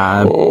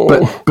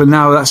 But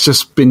now that's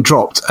just been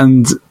dropped,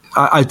 and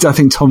I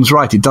think Tom's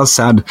right. It does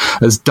sound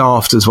as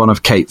daft as one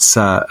of Kate's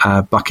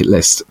bucket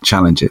list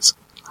challenges.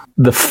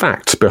 The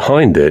facts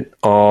behind it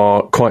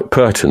are quite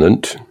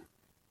pertinent,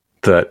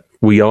 that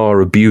we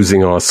are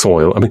abusing our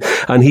soil. I mean,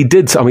 and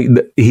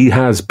he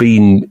has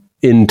been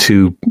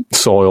into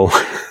soil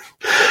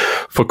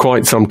for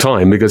quite some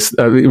time, because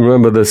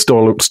remember the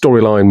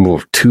storyline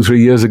 2-3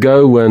 years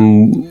ago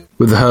when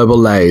with the herbal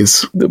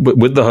lays,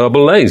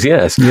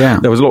 yes,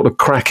 there was a lot of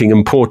cracking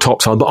and poor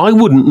topsoil, but I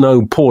wouldn't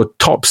know poor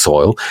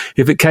topsoil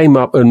if it came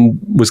up and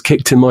was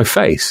kicked in my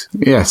face.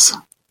 Yes.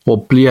 Or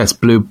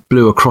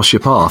blew across your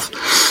path.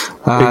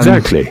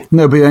 Exactly.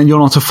 No, but you're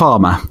not a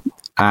farmer,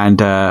 and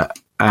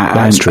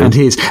that's true.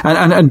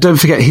 And don't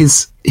forget,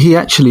 he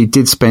actually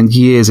did spend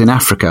years in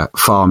Africa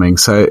farming.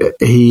 So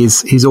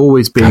he's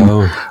always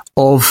been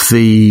of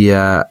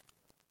the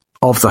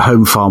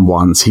home farm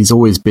ones. He's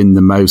always been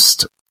the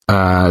most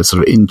sort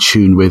of in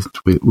tune with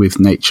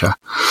nature.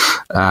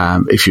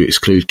 If you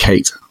exclude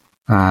Kate.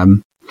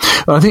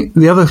 I think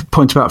the other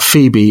point about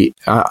Phoebe,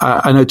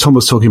 I know Tom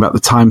was talking about the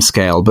time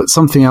scale, but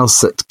something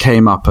else that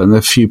came up, and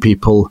a few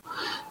people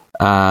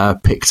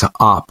picked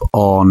up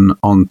on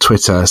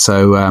Twitter.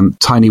 So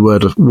Tiny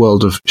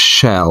World of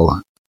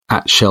Shell,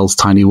 at Shell's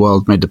Tiny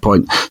World, made the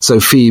point. So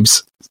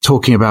Phoebe's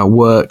talking about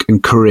work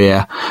and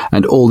career,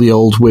 and all the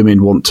old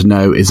women want to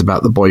know is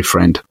about the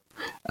boyfriend.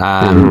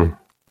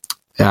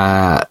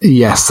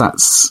 Yes,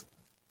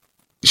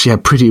 she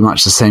had pretty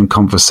much the same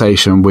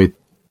conversation with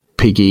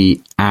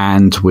Piggy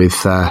and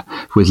with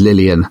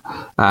Lillian.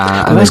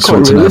 And that's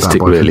quite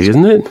realistic, really,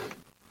 isn't it?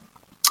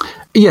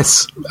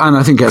 Yes, and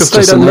I think it's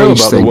because just they don't know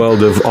about the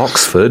world of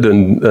Oxford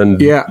and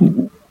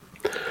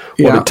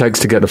what it takes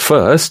to get a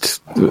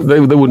first. They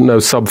wouldn't know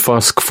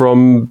Subfusk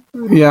from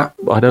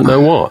I don't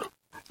know what.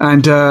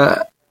 And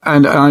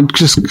I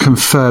just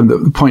confirmed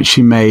that the point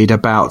she made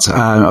about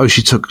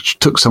she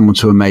took someone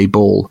to a May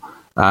ball.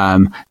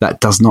 That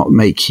does not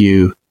make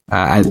you.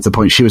 And the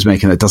point she was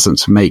making, that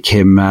doesn't make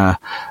him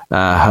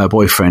her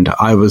boyfriend.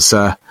 I was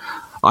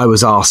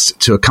asked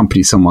to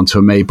accompany someone to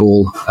a May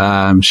ball.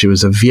 She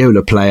was a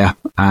viola player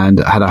and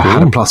had a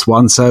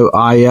 +1, so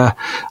I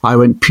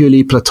went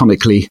purely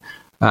platonically,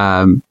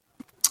 and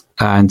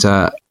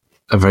a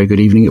very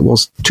good evening it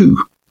was too.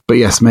 But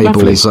yes, May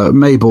balls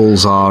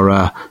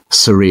are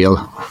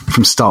surreal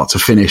from start to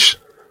finish.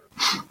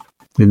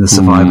 In the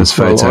survivor's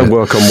photo, I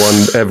work on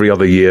one every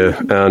other year,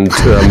 and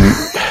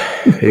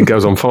it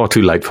goes on far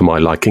too late for my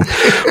liking.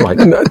 Right,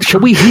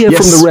 shall we hear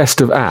from the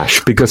rest of Ash?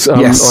 Because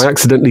I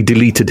accidentally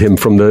deleted him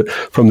from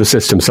the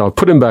system, so I'll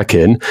put him back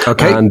in.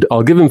 Okay, and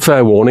I'll give him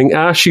fair warning.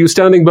 Ash, you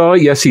standing by?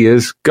 Yes, he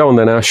is. Go on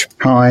then, Ash.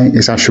 Hi,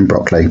 it's Ash from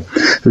Brockley.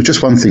 There was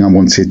just one thing I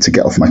wanted to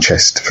get off my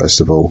chest. First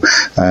of all,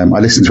 I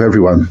listened to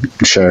everyone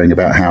sharing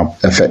about how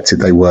affected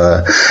they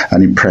were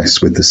and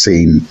impressed with the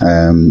scene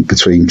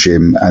between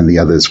Jim and the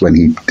others when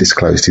he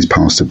disclosed his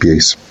past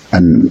abuse,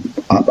 and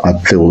I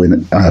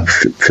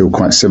feel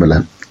quite similar.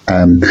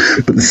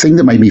 But the thing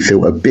that made me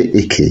feel a bit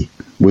icky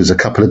was a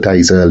couple of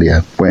days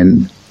earlier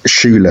when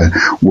Shula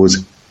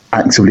was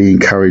actively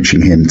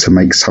encouraging him to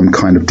make some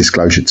kind of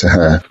disclosure to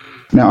her.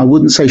 Now, I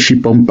wouldn't say she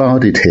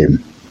bombarded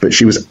him, but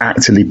she was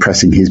actively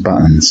pressing his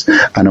buttons.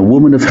 And a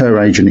woman of her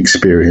age and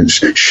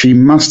experience, she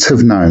must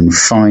have known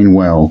fine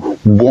well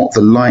what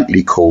the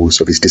likely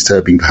cause of his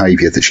disturbing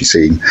behaviour that she's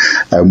seen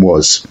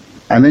was.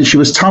 And then she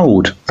was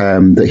told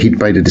that he'd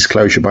made a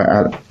disclosure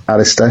by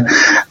Alistair,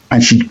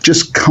 and she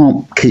just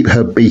can't keep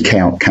her beak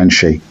out, can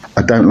she?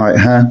 I don't like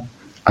her,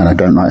 and I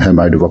don't like her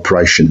mode of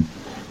operation.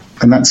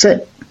 And that's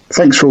it.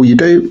 Thanks for all you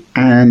do,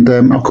 and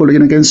I'll call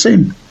again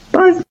soon.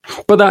 Bye.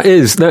 But that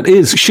is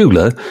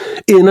Shula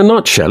in a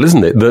nutshell,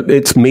 isn't it? That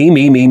it's me.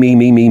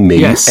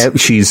 Yes.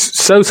 She's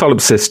so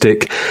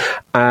solipsistic,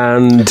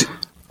 and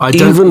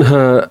even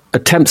her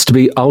attempts to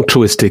be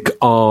altruistic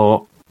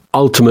are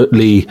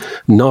ultimately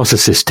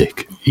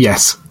narcissistic.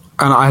 Yes.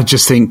 And I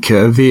just think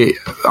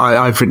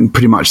I've written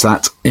pretty much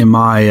that in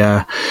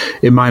my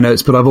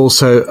notes, but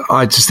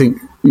I just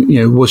think,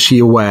 was she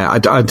aware? I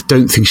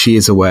don't think she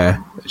is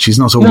aware. She's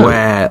not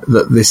aware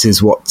that this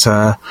is what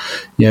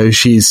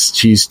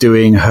she's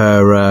doing.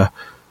 Her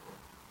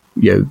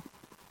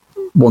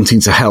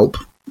wanting to help,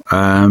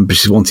 but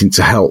she's wanting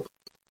to help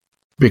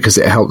because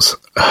it helps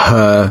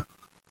her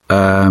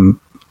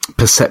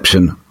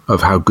perception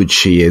of how good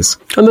she is.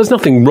 And there's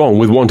nothing wrong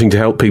with wanting to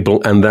help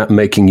people and that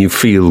making you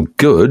feel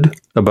good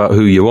about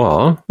who you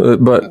are,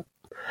 but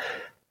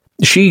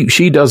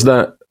she does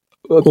that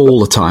all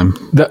the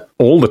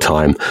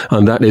time.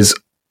 And that is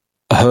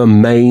her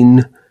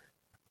main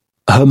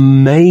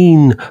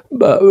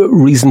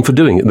reason for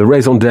doing it. The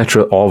raison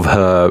d'etre of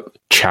her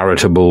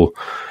charitable,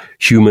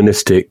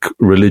 humanistic,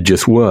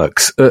 religious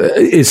works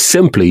is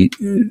simply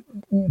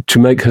to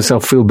make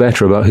herself feel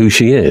better about who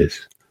she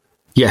is.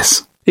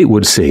 Yes. It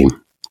would seem.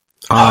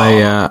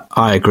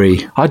 I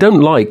agree. I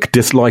don't like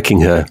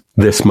disliking her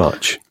this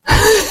much.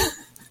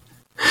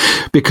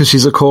 Because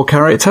she's a core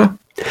character?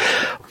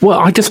 Well,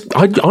 I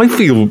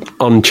feel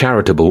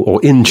uncharitable or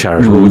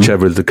incharitable,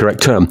 whichever is the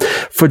correct term,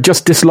 for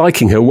just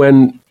disliking her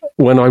when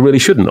I really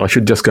shouldn't. I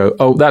should just go,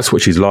 oh, that's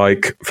what she's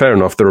like. Fair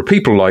enough. There are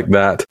people like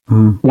that.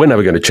 We're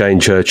never going to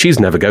change her. She's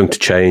never going to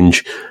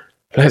change.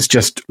 Let's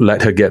just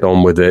let her get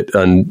on with it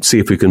and see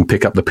if we can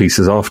pick up the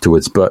pieces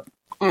afterwards. But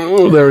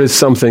there is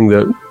something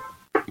that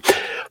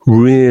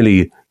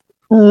really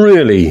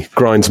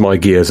grinds my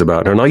gears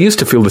about her. And I used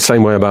to feel the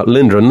same way about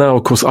Linda, and now,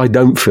 of course, I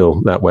don't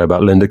feel that way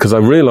about Linda, because I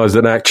realise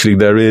that actually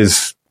there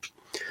is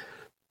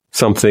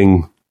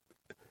something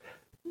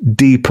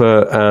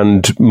deeper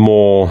and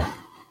more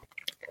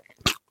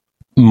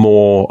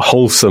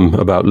wholesome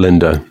about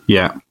Linda.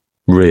 Yeah.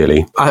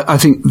 Really. I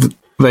think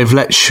they've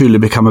let Shula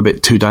become a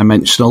bit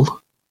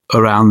two-dimensional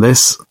around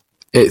this.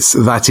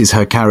 That is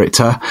her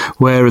character,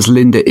 whereas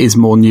Linda is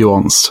more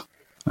nuanced.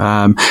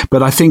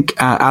 But I think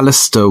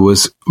Alistair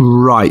was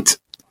right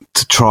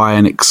to try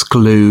and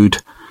exclude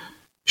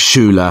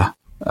Shula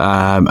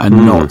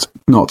and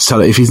not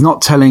tell it. If he's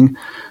not telling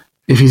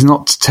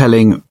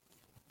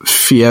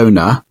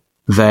Fiona,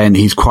 then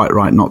he's quite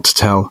right not to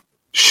tell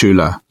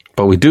Shula.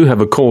 But we do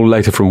have a call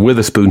later from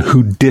Witherspoon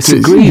who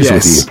disagrees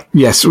with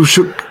you. Yes. Well,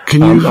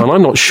 can you? And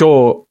I'm not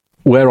sure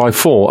where I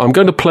fall. I'm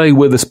going to play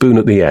Witherspoon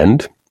at the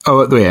end.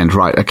 Oh, at the end,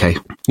 right? Okay.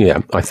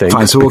 Yeah, I think.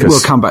 Fine. So we'll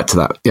come back to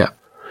that. Yeah.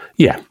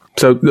 Yeah.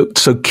 So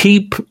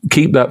keep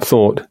that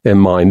thought in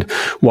mind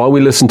while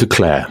we listen to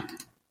Claire.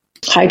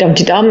 Hi,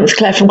 Dumpty Dum. It's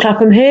Claire from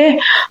Clapham here.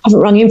 I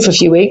haven't rung in for a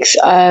few weeks.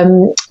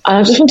 And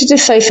I just wanted to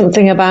say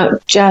something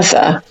about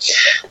Jazza.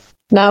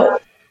 Now,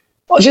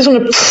 I just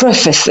want to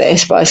preface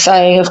this by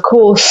saying, of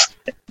course,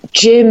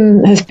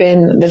 Jim has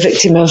been the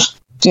victim of,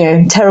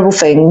 terrible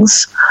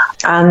things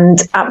and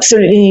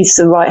absolutely needs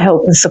the right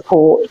help and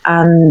support,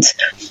 and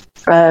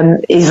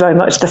is very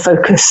much the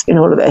focus in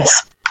all of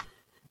this.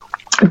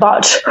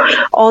 But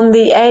on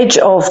the edge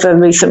of the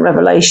recent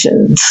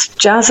revelations,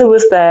 Jazza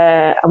was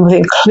there and was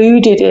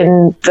included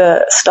in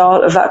the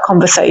start of that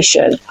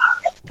conversation.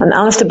 And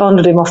Alistair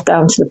bundled him off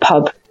down to the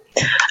pub,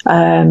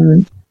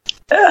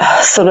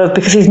 sort of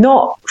because he's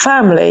not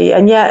family.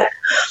 And yet,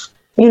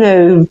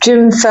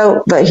 Jim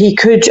felt that he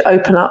could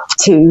open up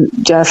to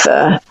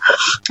Jazza.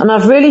 And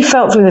I've really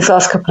felt through this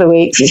last couple of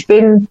weeks, it's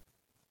been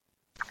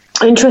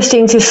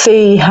interesting to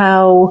see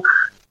how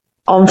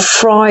on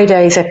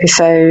Friday's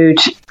episode,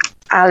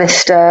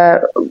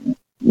 Alistair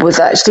was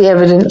actually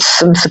evidence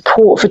some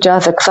support for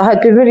Jazza, because I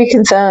had been really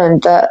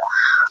concerned that,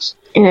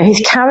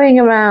 he's carrying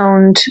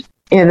around,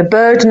 the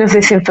burden of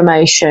this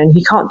information.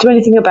 He can't do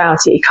anything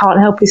about it. He can't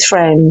help his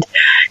friend.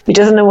 He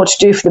doesn't know what to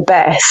do for the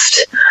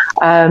best.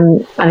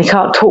 And he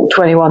can't talk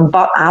to anyone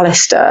but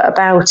Alistair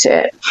about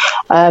it.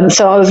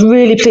 So I was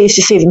really pleased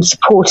to see them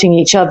supporting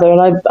each other.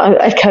 And I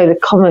echo the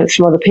comments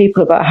from other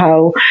people about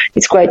how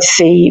it's great to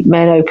see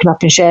men open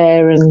up and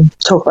share and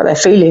talk about their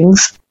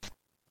feelings.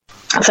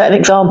 Set an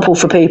example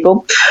for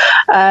people.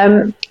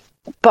 But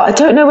I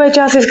don't know where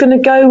Jazz is going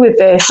to go with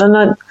this.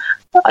 And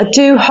I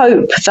do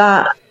hope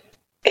that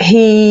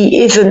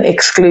he isn't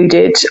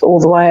excluded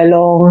all the way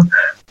along,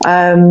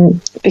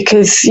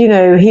 because,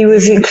 he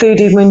was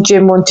included when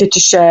Jim wanted to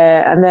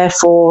share, and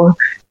therefore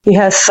he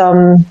has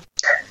some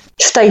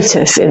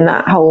status in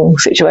that whole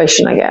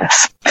situation, I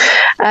guess.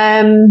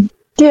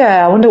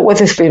 I wonder what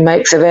Witherspoon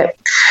makes of it.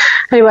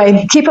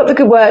 Anyway, keep up the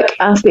good work.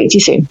 I'll speak to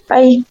you soon.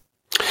 Bye.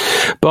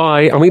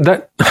 Bye.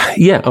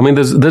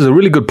 There's a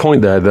really good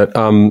point there that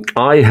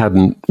I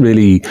hadn't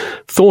really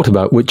thought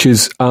about, which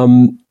is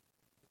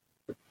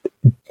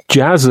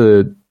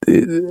Jazza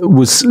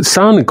was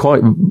sounding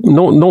quite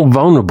not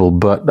vulnerable,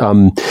 but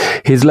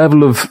his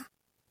level of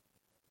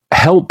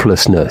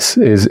helplessness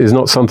is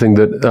not something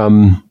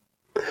that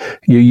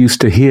you're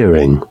used to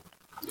hearing.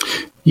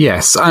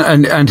 Yes,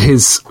 and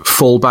his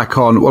fallback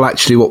on, well,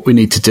 actually, what we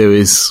need to do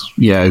is,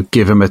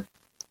 give him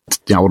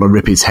I want to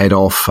rip his head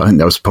off. I think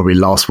that was probably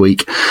last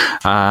week,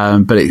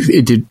 but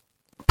it did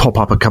pop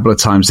up a couple of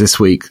times this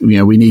week.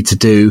 We need to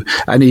do,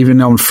 and even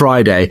on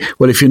Friday,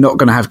 well, if you're not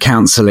going to have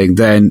counselling,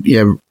 then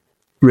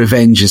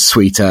revenge is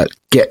sweeter.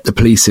 Get the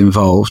police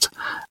involved.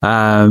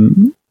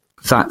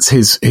 That's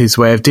his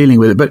way of dealing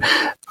with it. But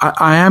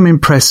I am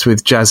impressed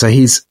with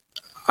Jazza.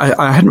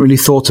 I hadn't really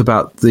thought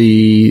about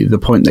the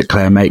point that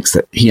Claire makes,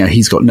 that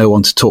he's got no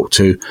one to talk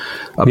to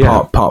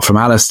apart from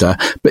Alistair,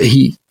 but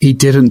he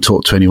didn't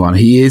talk to anyone.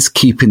 He is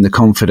keeping the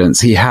confidence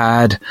he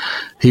had.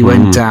 He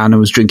went down and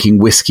was drinking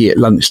whiskey at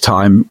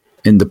lunchtime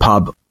in the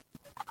pub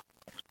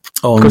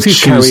because he's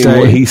Tuesday.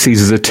 Carrying what he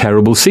sees as a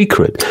terrible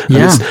secret.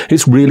 And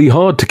it's really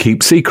hard to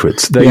keep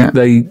secrets.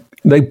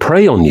 They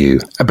prey on you,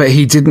 but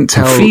he didn't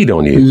feed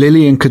on you.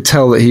 Lillian could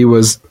tell that he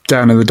was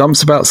down in the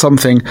dumps about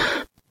something,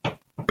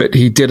 but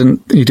he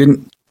didn't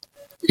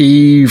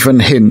even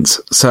hint.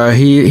 So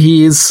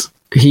he is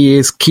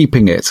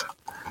keeping it.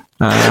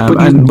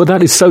 But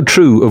that is so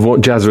true of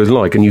what Jazza is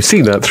like, and you see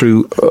that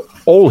through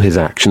all his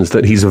actions,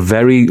 that he's a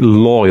very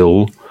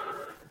loyal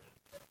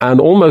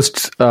and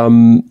almost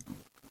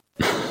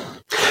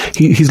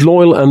he's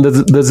loyal, and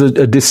there's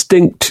a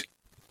distinct,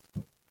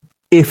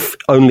 if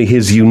only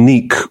his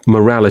unique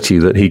morality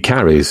that he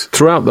carries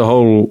throughout the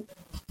whole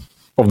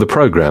of the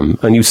program.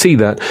 And you see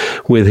that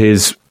with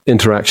his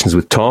interactions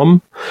with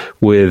Tom,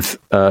 with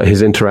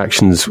his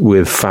interactions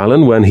with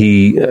Fallon when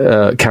he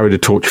carried a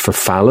torch for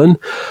Fallon,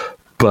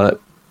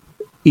 but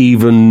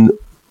even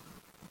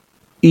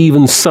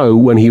even so,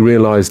 when he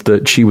realised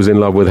that she was in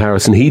love with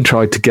Harrison, he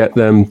tried to get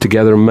them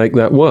together and make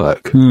that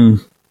work.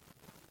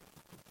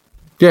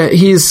 Yeah,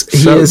 he is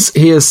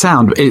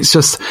sound. It's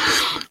just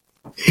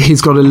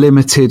he's got a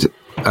limited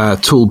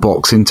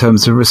toolbox in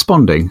terms of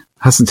responding,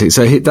 hasn't he?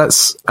 So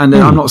I'm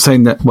not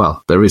saying that.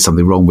 Well, there is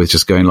something wrong with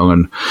just going along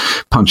and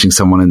punching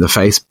someone in the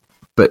face,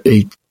 but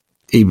he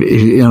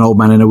an old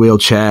man in a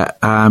wheelchair,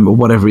 or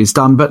whatever he's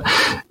done. But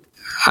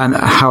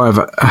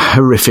however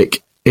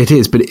horrific it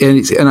is, but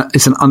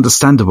it's an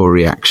understandable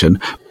reaction.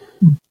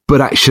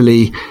 But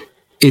actually,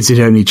 is it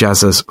only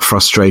Jazza's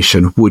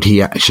frustration? Would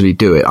he actually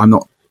do it?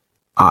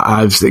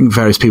 I think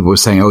various people were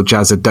saying, "Oh,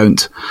 Jazza,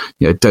 don't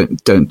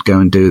go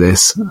and do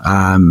this."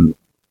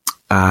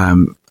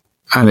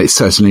 And it's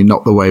certainly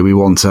not the way we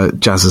want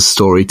Jazza's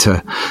story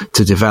to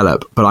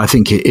develop. But I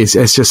think it's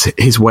just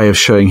his way of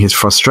showing his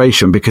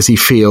frustration, because he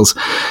feels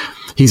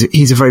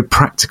he's a very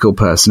practical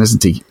person,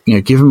 isn't he? You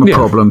know, give him a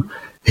problem,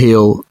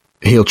 he'll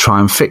try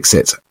and fix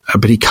it,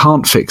 but he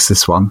can't fix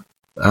this one,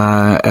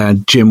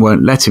 and Jim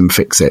won't let him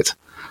fix it.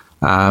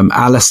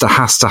 Alistair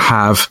has to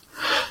have,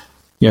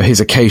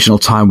 his occasional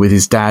time with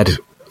his dad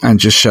and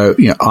just show,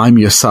 I'm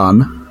your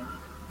son,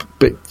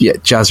 but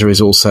yet Jazza is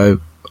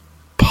also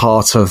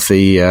part of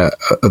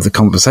the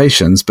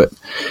conversations. But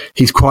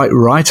he's quite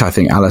right, I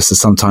think, Alistair,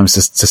 sometimes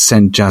to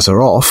send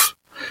Jazza off,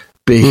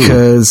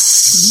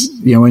 because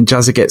when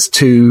Jazza gets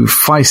too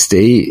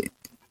feisty,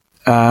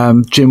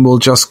 Jim will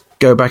just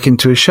go back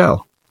into his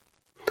shell.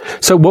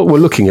 So what we're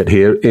looking at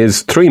here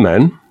is three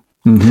men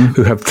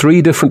who have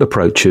three different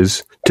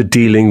approaches to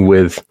dealing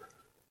with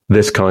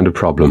this kind of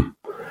problem.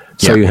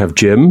 So you have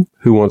Jim,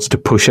 who wants to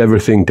push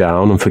everything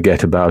down and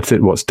forget about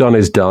it. What's done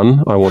is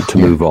done. I want to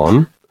move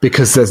on.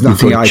 Because there's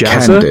nothing I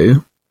can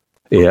do.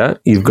 Yeah,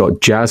 you've got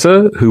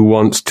Jazza, who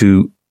wants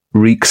to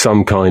wreak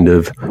some kind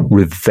of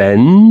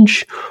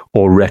revenge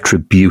or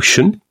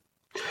retribution.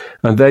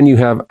 And then you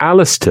have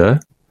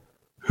Alistair,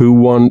 who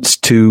wants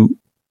to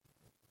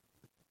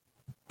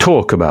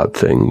talk about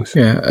things.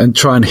 Yeah, and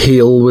try and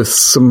heal with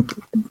some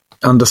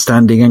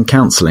understanding and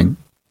counselling.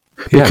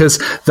 Because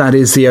that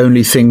is the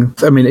only thing.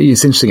 I mean,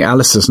 it's interesting.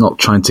 Alistair's not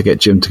trying to get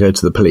Jim to go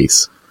to the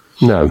police.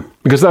 No,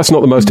 because that's not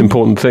the most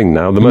important thing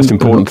now. The most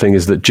important thing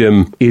is that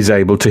Jim is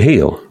able to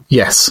heal.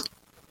 Yes.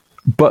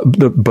 But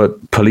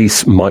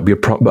police might be a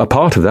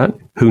part of that.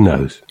 Who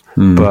knows?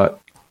 But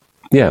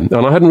yeah, and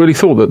I hadn't really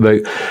thought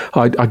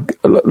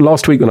that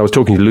last week when I was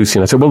talking to Lucy,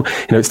 and I said, well,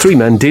 it's three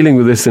men dealing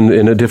with this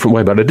in a different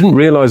way, but I didn't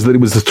realise that it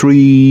was the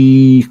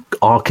three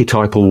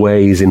archetypal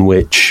ways in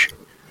which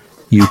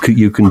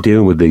you can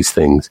deal with these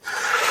things.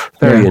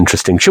 Very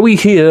interesting. Shall we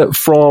hear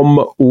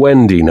from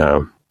Wendy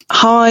now?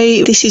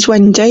 Hi, this is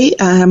Wendy.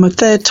 I'm a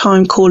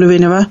third-time caller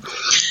in her.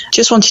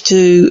 Just wanted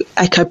to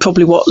echo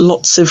probably what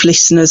lots of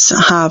listeners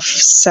have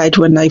said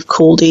when they've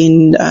called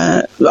in,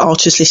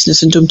 Archers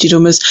listeners and Dumpty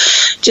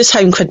Dummers, just how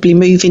incredibly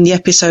moving the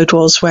episode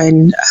was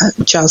when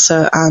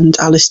Jazza and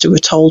Alistair were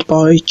told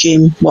by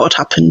Jim what had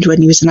happened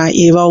when he was an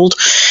 8-year-old.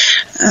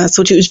 I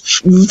thought it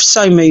was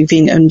so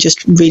moving and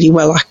just really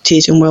well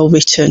acted and well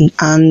written,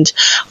 and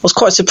I was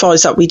quite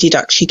surprised that we did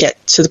actually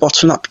get to the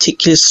bottom of that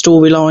particular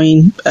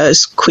storyline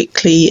as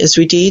quickly as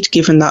we did,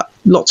 given that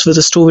lots of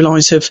other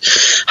storylines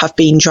have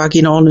been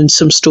dragging on and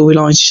some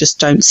storylines just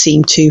don't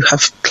seem to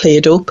have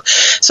cleared up.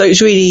 So it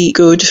was really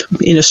good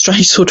in a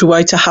strange sort of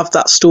way to have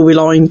that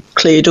storyline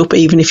cleared up,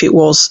 even if it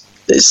was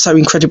so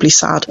incredibly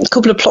sad. A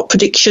couple of plot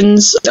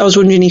predictions. I was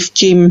wondering if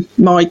Jim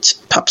might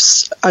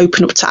perhaps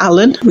open up to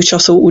Alan, which I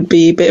thought would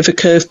be a bit of a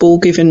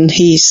curveball given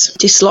his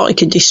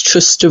dislike and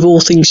distrust of all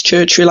things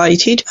church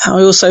related.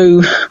 I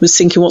also was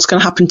thinking what's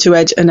going to happen to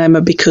Ed and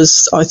Emma,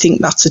 because I think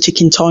that's a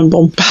ticking time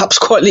bomb, perhaps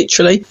quite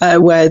literally,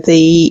 where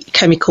the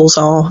chemicals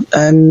are.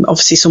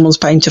 Obviously someone's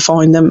paying to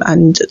find them,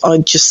 and I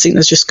just think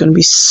there's just going to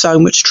be so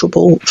much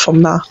trouble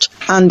from that.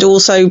 And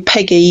also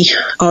Peggy,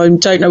 I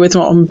don't know whether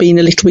or not I'm being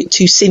a little bit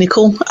too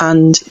cynical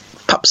and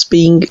perhaps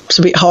being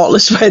a bit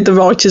heartless where the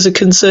writers are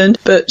concerned,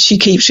 but she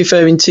keeps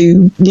referring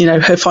to,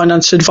 her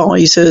financial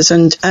advisors,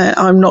 and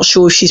I'm not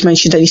sure if she's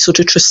mentioned any sort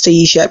of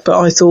trustees yet, but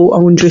I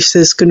wonder if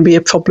there's going to be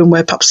a problem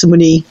where perhaps the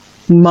money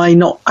may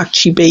not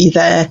actually be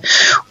there,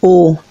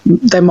 or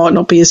there might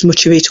not be as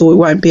much of it, or it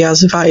won't be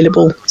as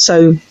available.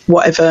 So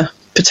whatever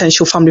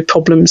potential family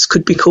problems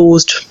could be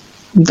caused,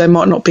 there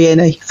might not be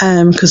any,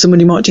 because the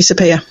money might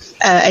disappear.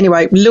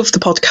 Anyway, love the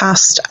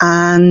podcast,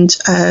 and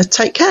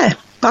take care.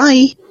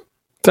 Bye.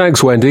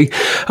 Thanks, Wendy.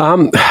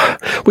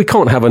 We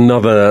can't have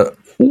another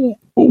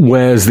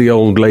 "Where's the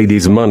old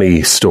lady's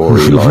money"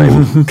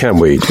 storyline, can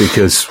we?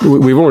 Because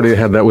we've already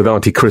had that with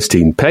Auntie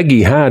Christine.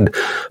 Peggy had,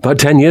 about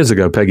 10 years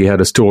ago,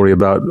 a story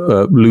about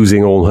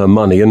losing all her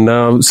money, and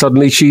now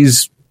suddenly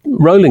she's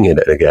rolling in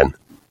it again.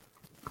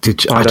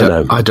 I don't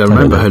know. I don't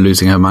remember her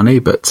losing her money,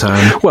 but...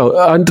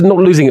 Well, not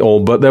losing it all,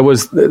 but there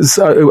was...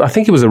 I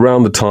think it was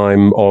around the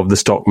time of the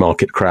stock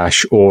market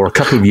crash, or a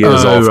couple of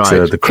years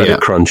after the credit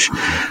crunch.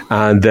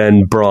 And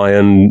then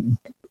Brian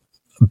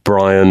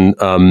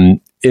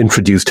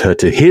introduced her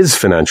to his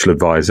financial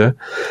advisor,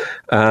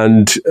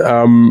 and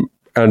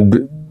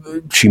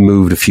she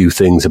moved a few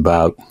things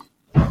about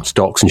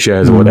stocks and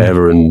shares or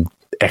whatever and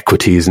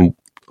equities and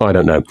I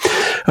don't know.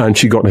 And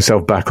she got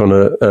herself back on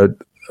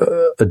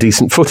a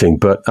decent footing.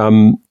 But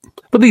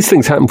these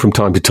things happen from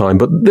time to time.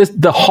 But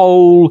the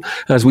whole,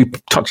 as we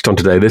touched on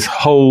today, this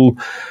whole,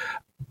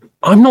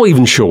 I'm not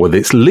even sure whether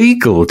it's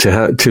legal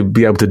to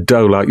be able to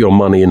dole out your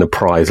money in a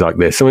prize like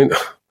this. I mean,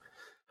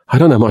 I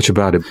don't know much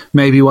about it.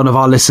 Maybe one of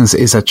our listeners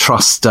is a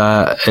trust,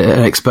 an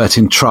expert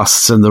in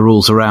trusts and the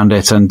rules around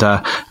it, and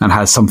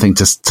has something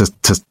to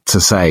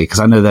say. Because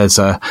I know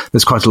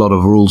there's quite a lot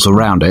of rules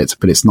around it,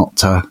 but it's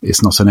not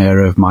an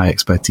area of my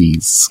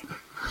expertise.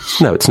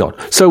 No, it's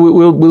not. So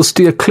we'll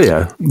steer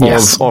clear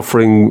of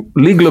offering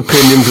legal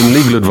opinions and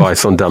legal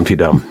advice on Dumpty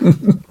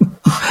Dum.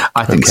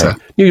 I think so.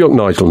 New York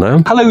Nigel now.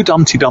 Hello,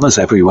 Dumpty Dummers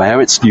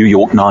everywhere. It's New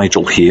York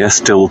Nigel here,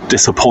 still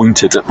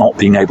disappointed at not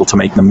being able to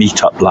make the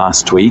meetup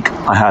last week.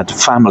 I had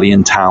family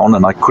in town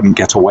and I couldn't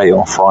get away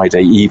on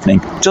Friday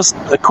evening. Just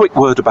a quick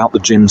word about the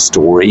Jim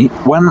story.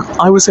 When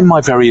I was in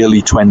my very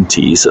early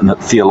 20s and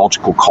at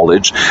theological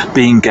college,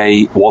 being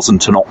gay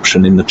wasn't an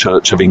option in the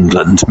Church of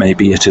England.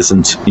 Maybe it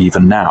isn't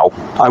even now.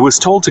 I was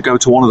told to go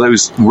to one of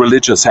those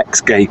religious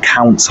ex-gay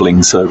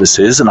counselling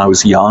services, and I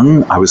was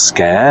young, I was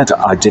scared,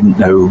 I didn't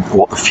know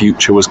what the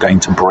future was going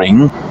to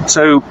bring.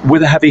 So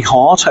with a heavy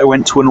heart, I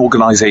went to an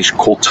organisation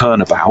called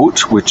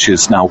Turnabout, which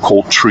is now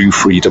called True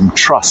Freedom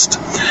Trust.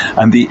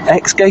 And the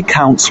ex-gay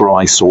counsellor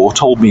I saw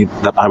told me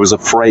that I was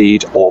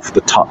afraid of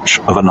the touch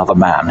of another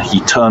man. He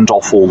turned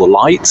off all the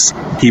lights,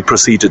 he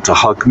proceeded to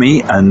hug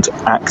me and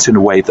act in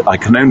a way that I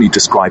can only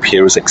describe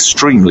here as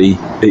extremely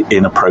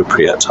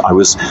inappropriate. I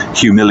was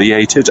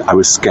humiliated, I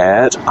was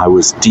scared, I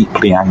was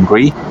deeply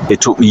angry. It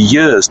took me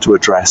years to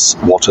address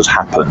what had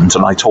happened,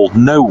 and I told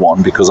no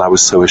one because I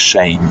was so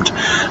ashamed.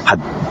 Had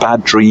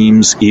bad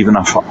dreams even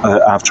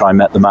after I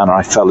met the man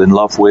I fell in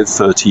love with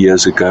 30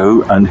 years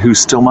ago and who's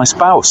still my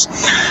spouse.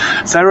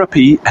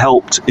 Therapy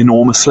helped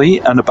enormously,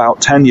 and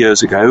about 10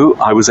 years ago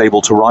I was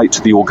able to write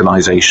to the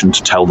organisation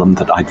to tell them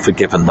that I'd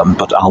forgiven them,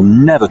 but I'll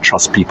never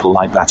trust people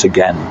like that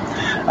again.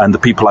 And the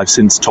people I've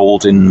since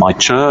told in my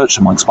church,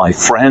 amongst my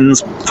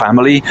friends,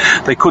 family,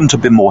 they couldn't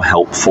have been more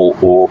helpful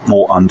or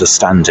more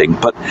understanding.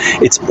 But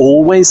it's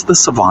always the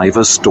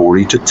survivor's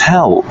story to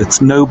tell.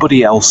 It's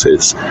nobody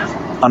else's.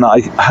 And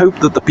I hope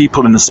that the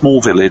people in the small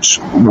village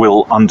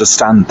will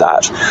understand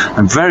that.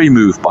 I'm very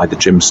moved by the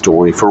Jim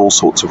story for all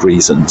sorts of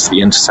reasons. The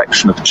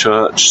intersection of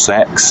church,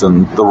 sex,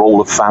 and the role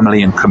of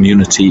family and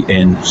community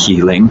in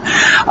healing.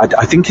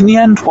 I think in the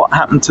end what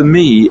happened to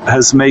me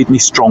has made me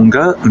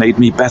stronger, made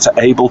me better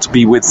able to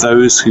be with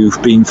those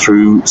who've been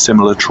through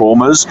similar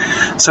traumas.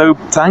 So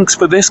thanks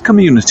for this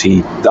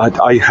community.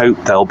 I hope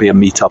there'll be a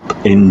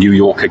meetup in New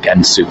York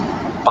again soon.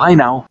 Bye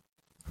now.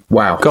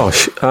 Wow.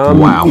 Gosh.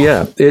 Wow.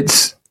 Yeah,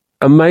 it's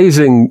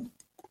amazing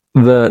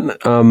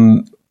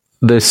that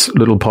this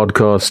little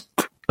podcast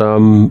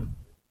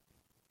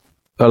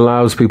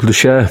allows people to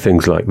share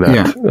things like that.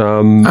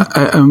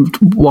 Yeah.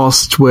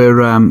 Whilst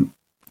we're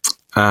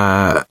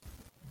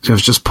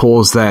just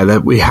pause there,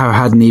 that we have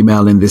had an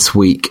email in this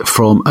week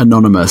from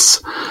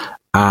Anonymous.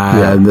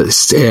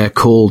 That's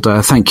called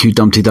Thank You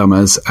Dumpty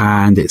Dummers,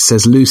 and it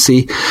says,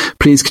 Lucy,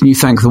 please can you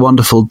thank the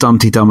wonderful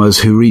Dumpty Dummers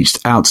who reached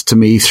out to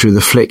me through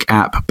the Flick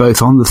app,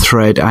 both on the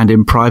thread and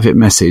in private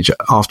message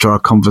after our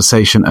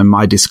conversation and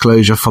my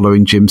disclosure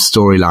following Jim's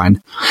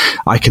storyline.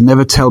 I can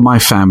never tell my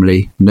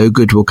family, no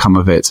good will come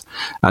of it,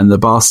 and the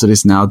bastard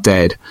is now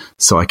dead,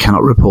 so I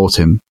cannot report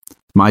him.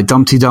 My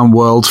Dumpty Dum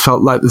world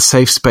felt like the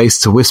safe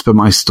space to whisper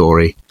my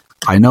story.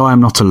 I know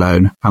I'm not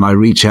alone, and I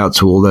reach out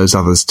to all those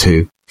others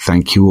too.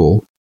 Thank you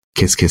all.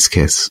 Kiss, kiss,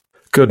 kiss.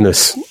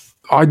 Goodness.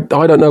 I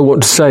don't know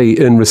what to say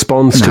in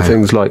response to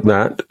things like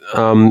that.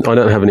 I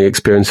don't have any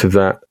experience of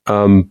that.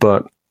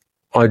 But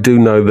I do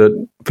know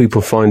that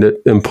people find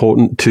it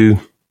important to,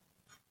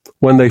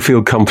 when they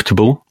feel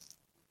comfortable,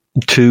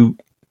 to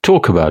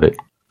talk about it.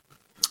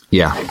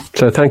 Yeah.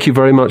 So thank you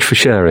very much for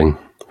sharing.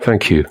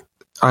 Thank you.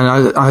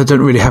 I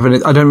don't really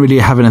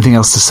have anything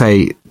else to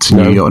say to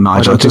New York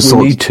Nigel. I don't think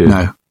we need to.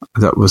 No,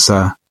 that was,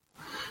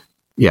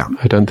 yeah.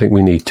 I don't think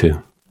we need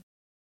to.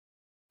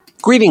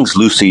 Greetings,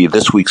 Lucy,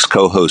 this week's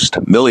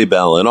co-host, Millie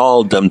Bell, and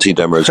all Dumpty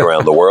Dummers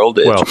around the world.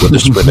 It's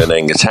Witherspoon and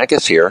Angus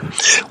Haggis here.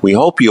 We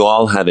hope you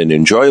all had an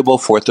enjoyable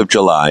 4th of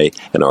July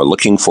and are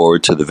looking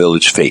forward to the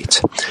village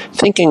fete.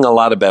 Thinking a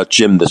lot about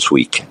Jim this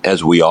week,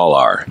 as we all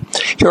are.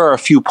 Here are a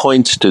few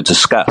points to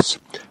discuss.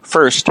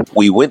 First,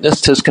 we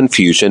witnessed his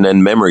confusion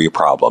and memory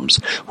problems,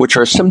 which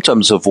are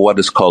symptoms of what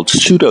is called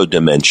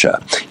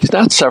pseudo-dementia. He's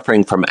not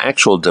suffering from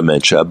actual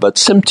dementia, but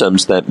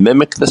symptoms that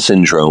mimic the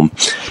syndrome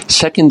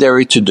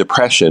secondary to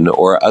depression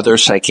or other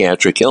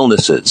psychiatric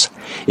illnesses.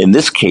 In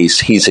this case,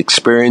 he's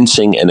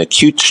experiencing an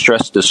acute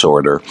stress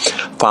disorder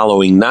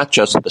following not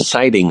just the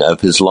sighting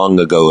of his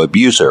long-ago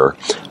abuser,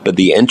 but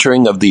the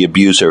entering of the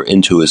abuser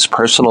into his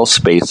personal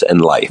space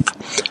and life.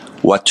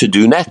 What to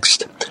do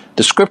next?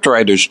 The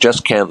scriptwriters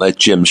just can't let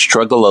Jim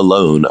struggle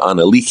alone on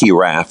a leaky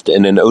raft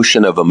in an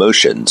ocean of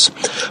emotions,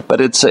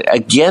 but it's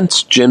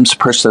against Jim's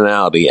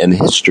personality and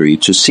history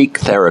to seek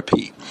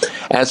therapy.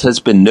 As has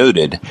been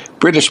noted,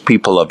 British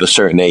people of a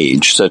certain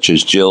age, such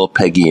as Jill,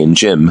 Peggy, and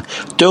Jim,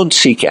 don't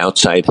seek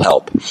outside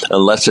help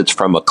unless it's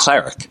from a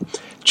cleric.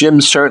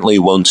 Jim certainly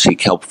won't seek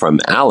help from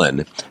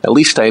Alan. At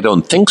least I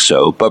don't think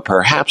so, but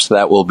perhaps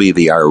that will be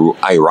the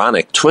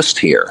ironic twist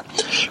here.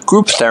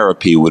 Group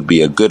therapy would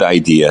be a good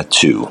idea,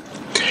 too.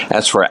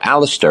 As for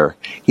Alistair,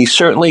 he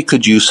certainly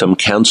could use some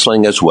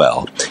counseling as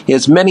well. He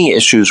has many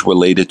issues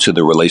related to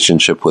the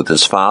relationship with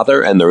his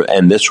father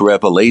and this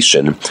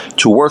revelation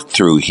to work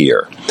through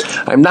here.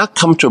 I'm not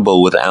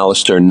comfortable with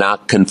Alistair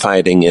not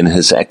confiding in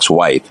his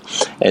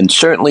ex-wife, and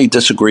certainly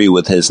disagree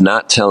with his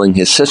not telling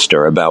his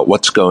sister about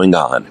what's going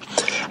on.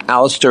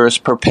 Alistair is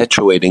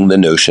perpetuating the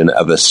notion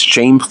of a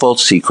shameful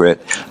secret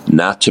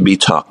not to be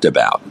talked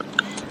about.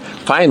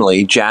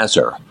 Finally,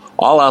 Jazzer.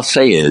 All I'll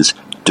say is,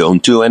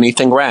 don't do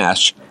anything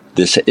rash.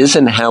 This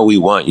isn't how we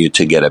want you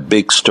to get a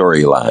big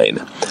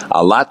storyline.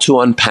 A lot to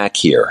unpack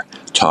here.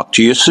 Talk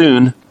to you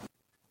soon.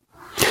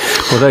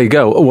 Well, there you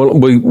go. Well,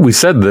 we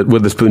said that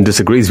Witherspoon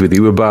disagrees with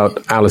you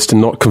about Alistair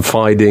not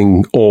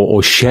confiding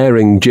or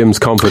sharing Jim's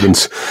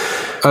confidence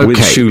with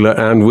Shula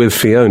and with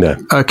Fiona.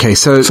 Okay,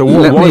 so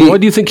why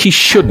do you think he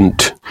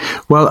shouldn't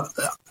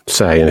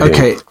say anything?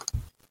 Okay,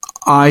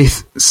 I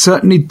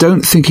certainly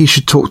don't think he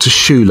should talk to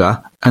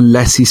Shula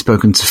unless he's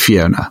spoken to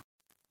Fiona.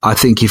 I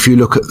think if you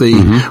look at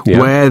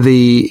where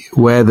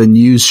the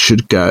news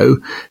should go,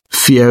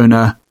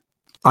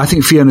 I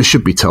think Fiona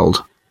should be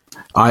told.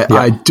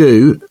 I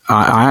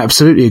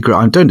absolutely agree.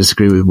 I don't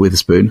disagree with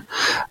Witherspoon.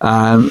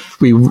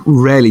 We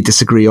rarely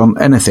disagree on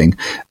anything.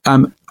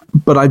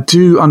 But I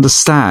do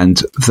understand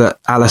that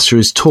Alistair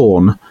is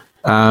torn,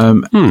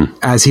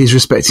 as he's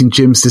respecting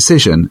Jim's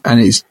decision. And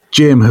it's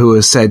Jim who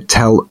has said,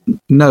 tell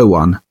no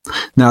one.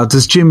 Now,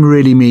 does Jim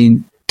really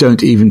mean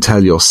don't even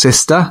tell your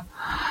sister?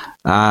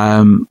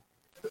 That's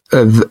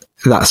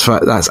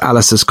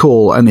Alistair's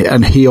call,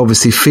 and he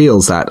obviously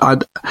feels that.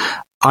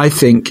 I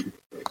think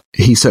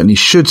he certainly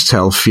should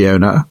tell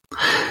Fiona.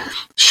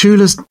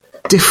 Shula's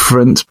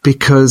different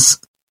because,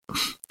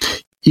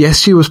 yes,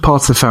 she was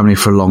part of the family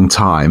for a long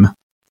time,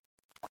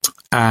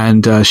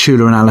 and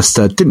Shula and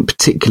Alistair didn't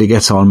particularly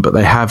get on, but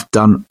they have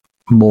done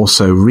more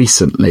so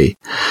recently.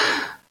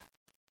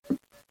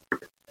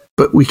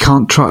 But we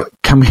can't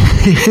can we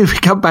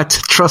come back to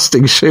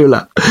trusting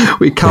Shula?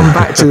 We come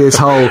back to this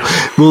whole,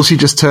 will she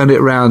just turn it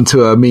around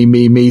to a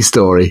me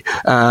story?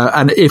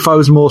 And if I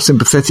was more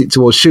sympathetic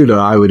towards Shula,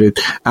 I would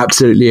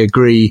absolutely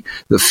agree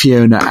that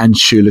Fiona and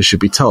Shula should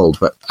be told.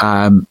 But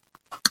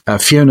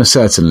Fiona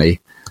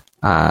certainly,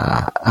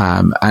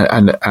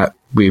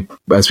 we,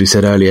 as we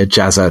said earlier,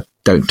 Jazzer,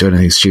 don't do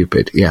anything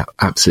stupid. Yeah,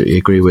 absolutely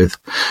agree with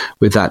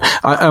that.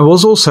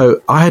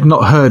 I had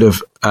not heard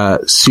of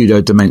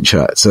pseudo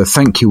dementia, so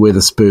thank you,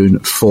 Witherspoon,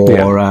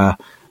 for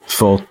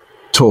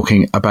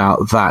talking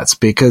about that,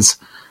 because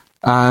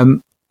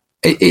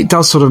it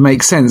does sort of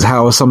make sense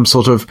how some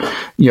sort of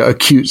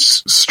acute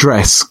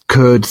stress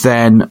could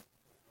then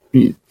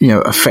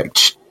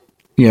affect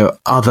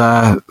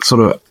other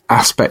sort of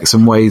aspects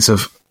and ways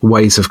of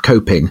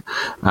coping,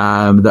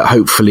 that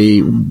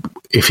hopefully,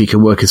 if he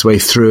can work his way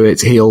through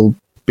it, he'll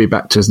be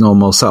back to his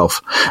normal self.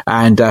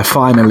 And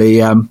finally,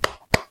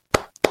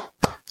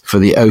 for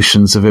the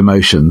oceans of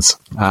emotions,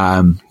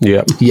 I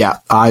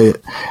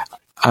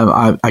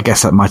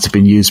guess that might have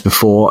been used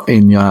before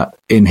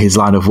in his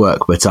line of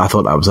work, but I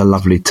thought that was a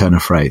lovely turn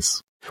of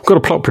phrase. I've got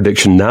a plot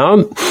prediction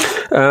now,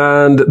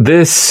 and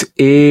this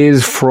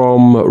is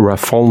from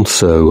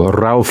Ralfonso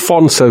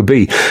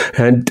B.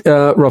 And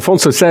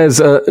Ralfonso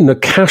says,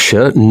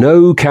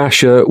 no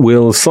casher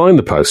will sign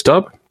the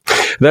post-up,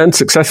 then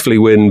successfully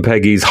win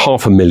Peggy's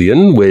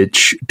 $500,000,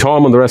 which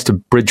Tom and the rest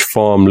of Bridge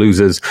Farm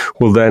losers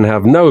will then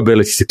have no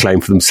ability to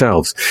claim for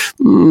themselves.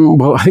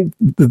 Well, I think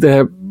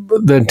they're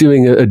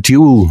doing a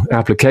dual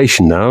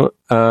application now,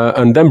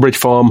 and then Bridge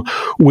Farm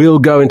will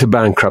go into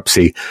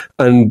bankruptcy,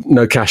 and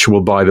no casher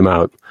will buy them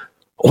out.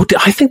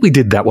 I think we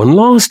did that one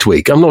last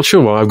week. I'm not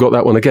sure why I've got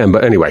that one again,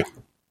 but anyway,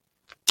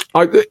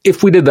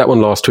 if we did that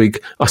one last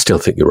week, I still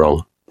think you're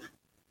wrong.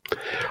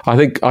 I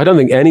don't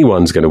think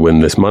anyone's going to win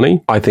this money.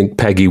 I think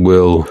Peggy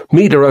will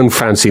meet her own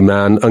fancy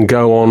man and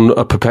go on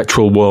a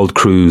perpetual world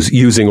cruise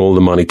using all the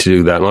money to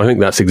do that. And I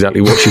think that's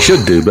exactly what she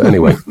should do. But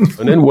anyway,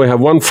 and then we have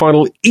one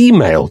final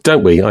email,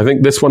 don't we? I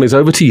think this one is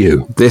over to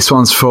you. This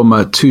one's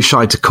from Too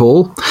Shy to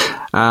Call.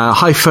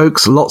 Hi,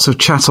 folks. Lots of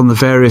chat on the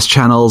various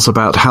channels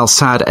about how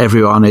sad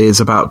everyone is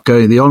about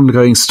the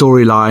ongoing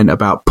storyline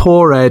about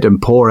poor Ed and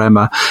poor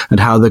Emma and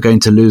how they're going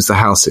to lose the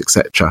house,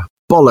 etc.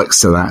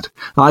 bollocks to that.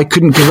 I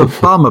couldn't give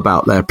a bum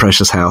about their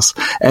precious house.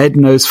 Ed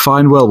knows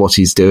fine well what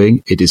he's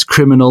doing. It is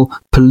criminal,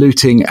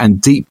 polluting, and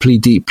deeply,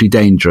 deeply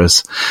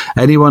dangerous.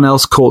 Anyone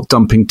else caught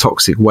dumping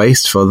toxic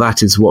waste, for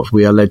that is what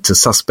we are led to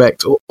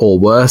suspect, or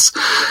worse,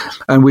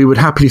 and we would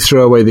happily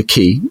throw away the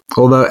key.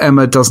 Although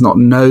Emma does not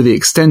know the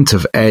extent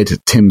of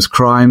Tim's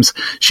crimes,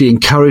 she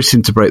encouraged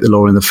him to break the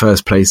law in the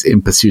first place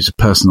in pursuit of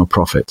personal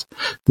profit.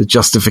 The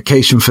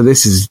justification for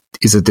this is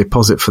a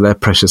deposit for their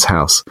precious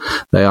house.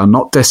 They are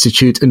not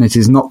destitute, and it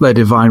is not their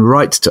divine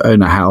right to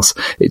own a house.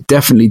 It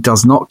definitely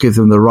does not give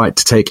them the right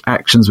to take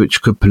actions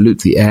which could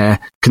pollute the air,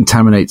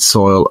 contaminate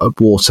soil,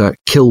 water,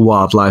 kill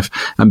wildlife,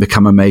 and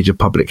become a major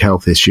public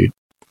health issue.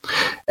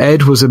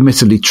 Ed was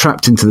admittedly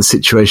trapped into the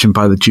situation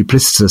by the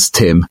duplicitous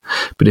Tim,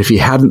 but if he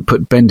hadn't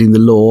put bending the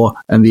law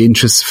and the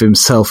interests of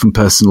himself and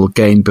personal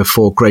gain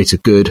before greater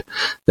good,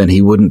 then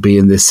he wouldn't be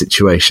in this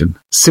situation.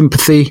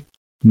 Sympathy?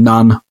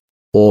 None.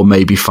 Or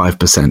maybe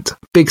 5%.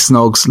 Big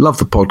snogs, love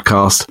the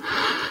podcast.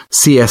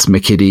 C.S.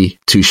 McKiddie,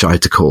 too shy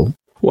to call.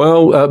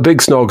 Well, big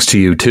snogs to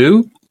you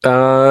too.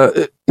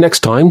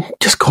 Next time,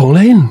 just call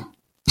in.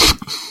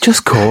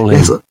 Just call in.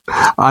 Yes,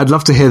 I'd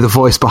love to hear the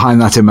voice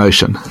behind that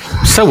emotion.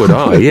 So would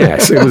I,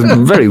 yes. It was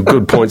very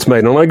good points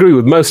made, and I agree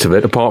with most of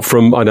it, apart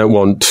from I don't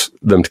want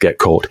them to get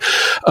caught.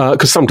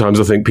 Because sometimes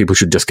I think people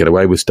should just get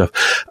away with stuff.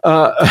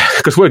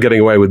 Because we're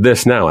getting away with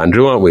this now,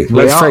 Andrew, aren't we?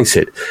 Let's face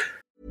it.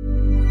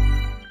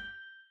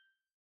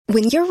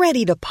 When you're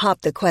ready to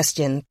pop the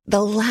question,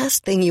 the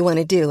last thing you want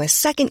to do is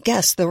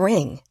second-guess the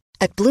ring.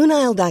 At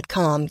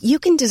BlueNile.com, you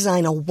can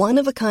design a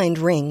one-of-a-kind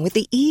ring with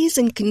the ease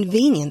and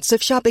convenience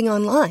of shopping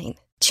online.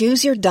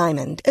 Choose your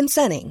diamond and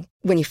setting.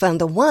 When you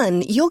find the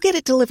one, you'll get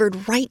it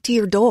delivered right to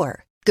your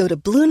door. Go to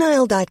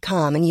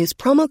BlueNile.com and use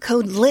promo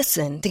code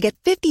LISTEN to get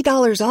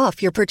 $50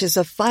 off your purchase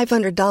of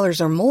 $500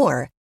 or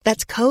more.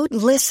 That's code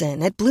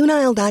LISTEN at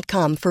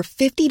BlueNile.com for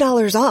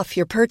 $50 off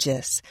your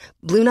purchase.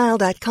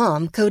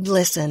 BlueNile.com, code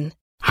LISTEN.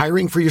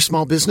 Hiring for your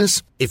small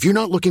business? If you're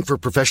not looking for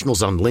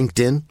professionals on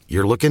LinkedIn,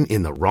 you're looking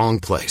in the wrong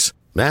place.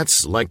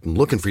 That's like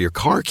looking for your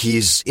car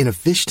keys in a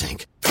fish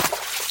tank.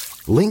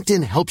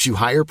 LinkedIn helps you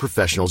hire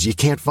professionals you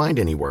can't find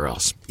anywhere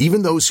else,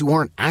 even those who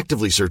aren't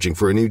actively searching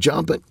for a new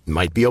job but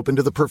might be open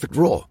to the perfect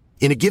role.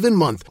 In a given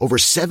month, over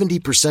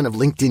 70% of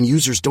LinkedIn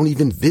users don't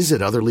even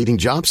visit other leading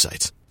job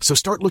sites. So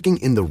start looking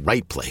in the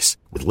right place.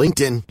 With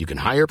LinkedIn, you can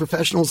hire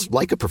professionals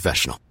like a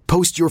professional.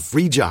 Post your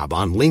free job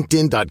on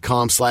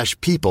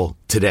linkedin.com/people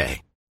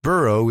today.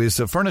 Burrow is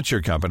a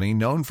furniture company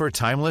known for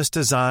timeless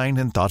design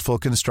and thoughtful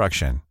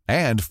construction,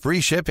 and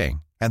free shipping,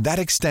 and that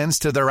extends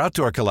to their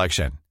outdoor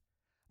collection.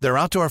 Their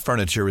outdoor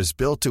furniture is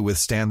built to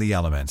withstand the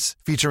elements,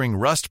 featuring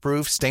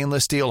rust-proof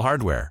stainless steel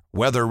hardware,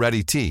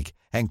 weather-ready teak,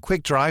 and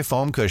quick-dry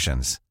foam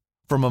cushions.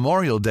 For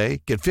Memorial Day,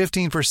 get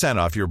 15%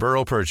 off your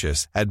Burrow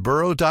purchase at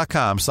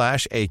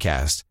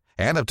burrow.com/ACAST,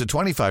 and up to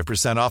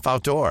 25% off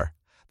outdoor.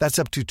 That's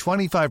up to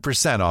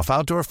 25% off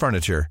outdoor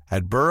furniture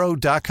at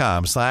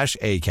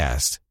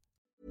burrow.com/ACAST.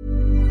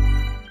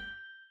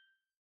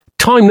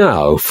 Time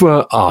now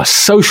for our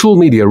social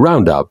media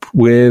roundup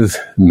with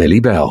Millie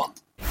Bell.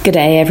 Good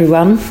day,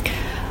 everyone.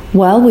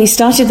 Well, we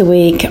started the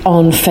week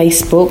on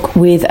Facebook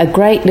with a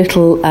great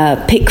little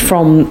pic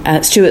from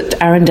Stuart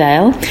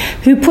Arundale,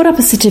 who put up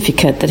a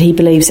certificate that he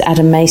believes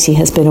Adam Macy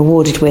has been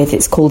awarded with.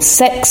 It's called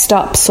Sexed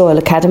Up Soil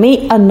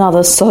Academy,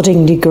 another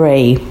sodding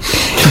degree.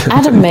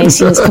 Adam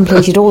Macy has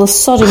completed all the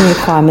sodding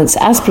requirements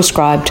as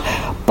prescribed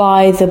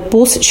by the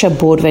Borsetshire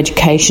Board of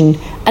Education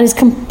and is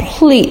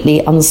completely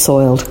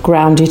unsoiled,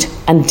 grounded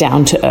and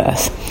down to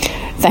earth.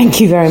 Thank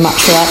you very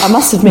much for that. I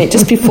must admit,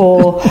 just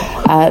before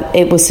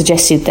it was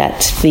suggested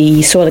that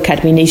the Soil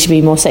Academy needs to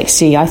be more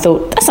sexy, I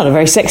thought, that's not a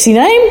very sexy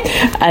name.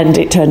 And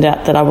it turned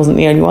out that I wasn't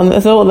the only one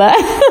that thought that.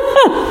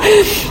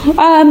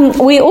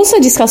 We also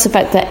discussed the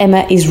fact that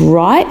Emma is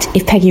right.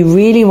 If Peggy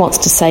really wants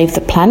to save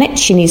the planet,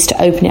 she needs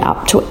to open it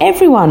up to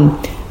everyone.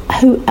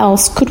 Who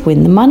else could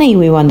win the money,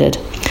 we wondered.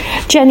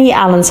 Jenny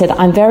Allen said,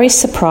 I'm very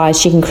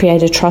surprised she can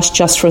create a trust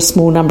just for a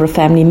small number of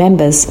family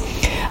members.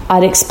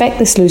 I'd expect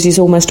this loses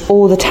almost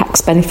all the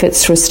tax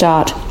benefits for a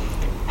start.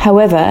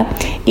 However,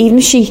 even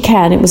if she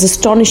can, it was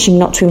astonishing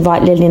not to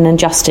invite Lillian and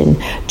Justin.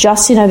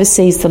 Justin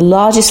oversees the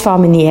largest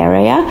farm in the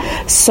area,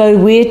 so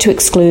weird to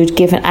exclude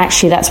given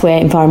actually that's where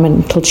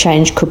environmental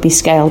change could be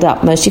scaled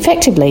up most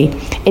effectively.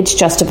 It's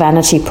just a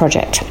vanity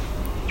project.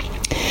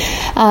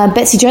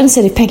 Betsy Jones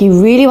said if Peggy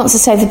really wants to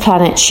save the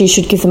planet, she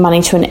should give the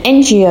money to an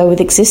NGO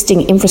with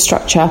existing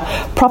infrastructure,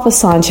 proper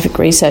scientific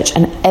research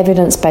and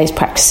evidence-based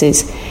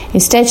practices.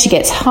 Instead, she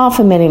gets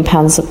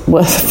 £500,000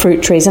 worth of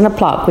fruit trees and a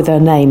plaque with her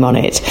name on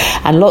it.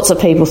 And lots of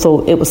people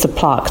thought it was the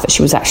plaque that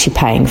she was actually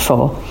paying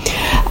for.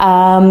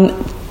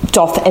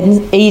 Doth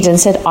Eden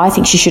said, I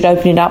think she should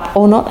open it up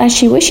or not as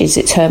she wishes.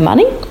 It's her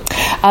money.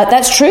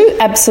 That's true,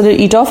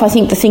 absolutely, Doff. I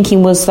think the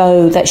thinking was,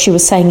 though, that she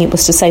was saying it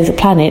was to save the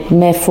planet,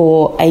 and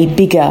therefore a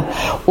bigger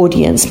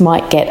audience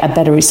might get a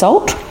better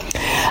result.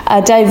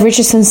 Dave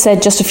Richardson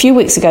said just a few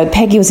weeks ago,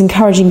 Peggy was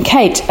encouraging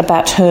Kate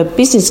about her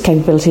business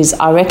capabilities.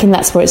 I reckon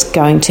that's where it's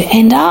going to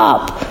end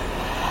up.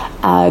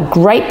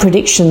 Great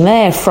prediction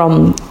there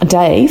from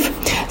Dave.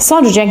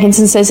 Sandra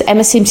Jenkinson says,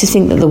 Emma seems to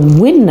think that the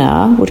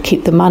winner would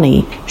keep the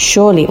money.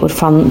 Surely it would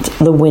fund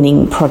the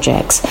winning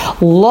projects.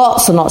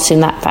 Lots and lots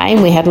in that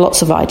vein. We had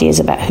lots of ideas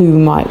about who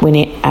might win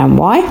it and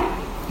why.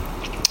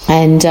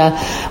 And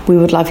we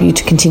would love you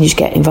to continue to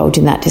get involved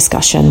in that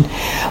discussion.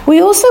 We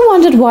also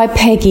wondered why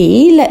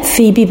Peggy let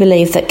Phoebe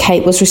believe that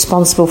Kate was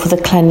responsible for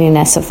the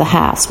cleanliness of the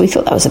house. We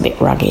thought that was a bit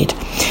rugged.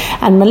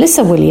 And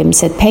Melissa Williams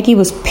said Peggy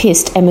was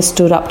pissed Emma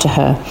stood up to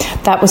her.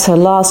 That was her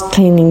last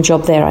cleaning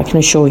job there, I can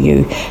assure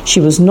you. She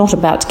was not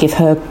about to give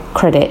her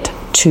credit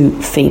to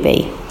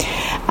Phoebe.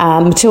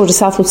 Matilda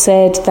Southwood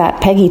said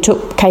that Peggy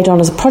took Kate on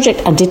as a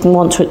project and didn't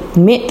want to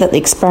admit that the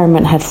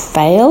experiment had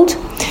failed.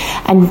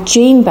 And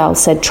Jean Bell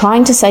said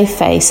trying to save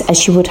face as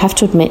she would have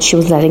to admit she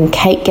was letting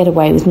Kate get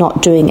away with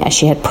not doing as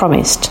she had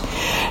promised.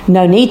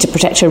 No need to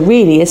protect her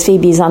really, as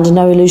Phoebe is under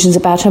no illusions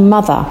about her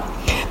mother.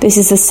 This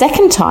is the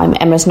second time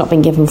Emma's not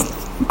been given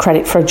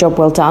credit for a job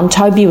well done.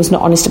 Toby was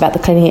not honest about the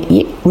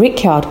cleaning at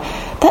Rickyard.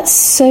 That's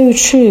so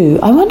true.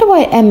 I wonder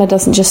why Emma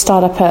doesn't just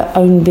start up her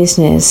own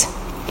business.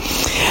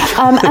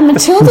 And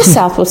Matilda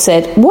Southwell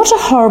said, what a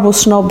horrible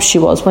snob she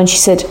was when she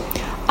said,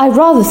 I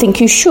rather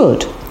think you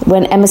should,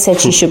 when Emma said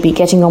she should be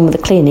getting on with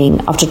the cleaning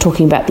after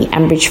talking about the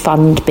Ambridge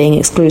Fund being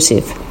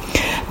exclusive.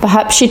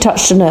 Perhaps she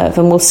touched a nerve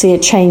and we'll see a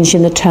change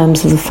in the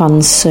terms of the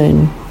funds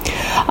soon.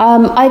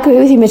 I agree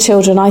with you,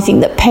 Matilda, and I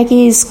think that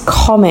Peggy's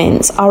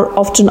comments are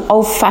often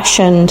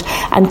old-fashioned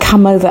and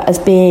come over as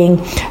being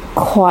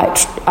quite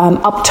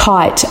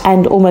uptight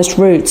and almost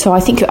rude. So I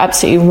think you're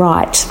absolutely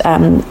right.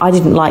 I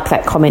didn't like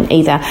that comment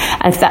either.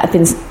 And if that had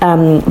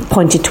been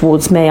pointed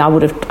towards me, I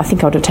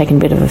think I would have taken a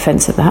bit of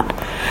offence at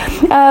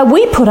that.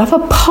 We put up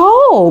a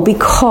poll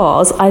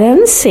because I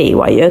don't see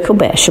why Yokel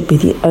Bear should be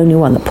the only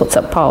one that puts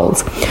up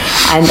polls.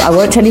 And I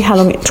won't tell you how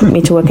long it took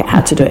me to work out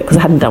how to do it because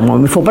I hadn't done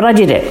one before, but I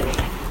did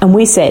it. And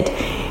we said,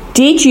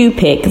 did you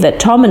pick that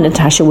Tom and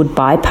Natasha would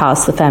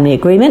bypass the family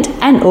agreement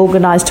and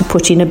organise to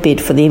put in a bid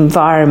for the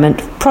environment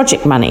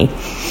project money?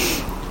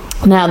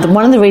 Now,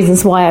 one of the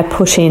reasons why I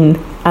put in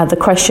the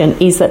question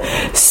is that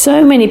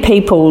so many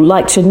people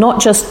like to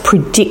not just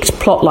predict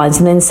plot lines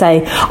and then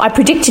say, I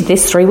predicted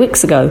this 3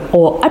 weeks ago,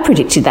 or I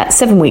predicted that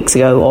 7 weeks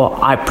ago, or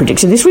I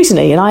predicted this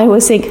recently. And I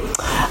always think,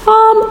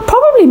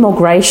 probably more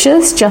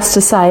gracious just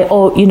to say,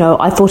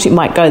 I thought it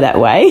might go that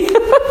way.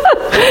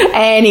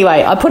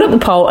 Anyway, I put up the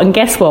poll, and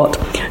guess what?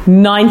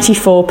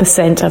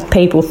 94% of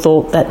people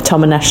thought that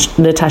Tom and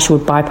Natasha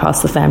would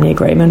bypass the family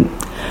agreement.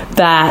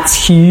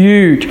 That's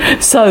huge.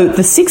 So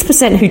the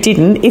 6% who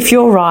didn't, if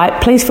you're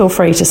right, please feel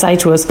free to say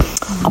to us,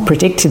 I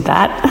predicted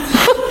that.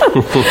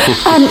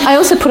 I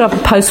also put up a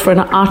post for an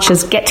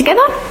Archers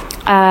get-together.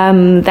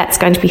 That's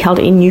going to be held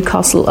in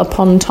Newcastle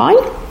upon Tyne.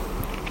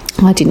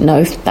 I didn't know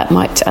if that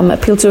might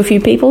appeal to a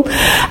few people.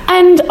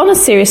 And on a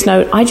serious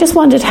note, I just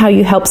wondered how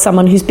you help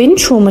someone who's been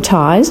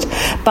traumatised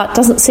but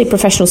doesn't see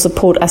professional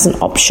support as an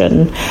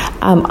option.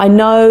 I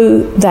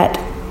know that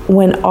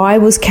when I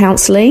was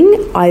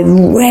counselling, I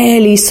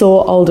rarely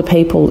saw older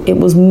people. It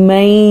was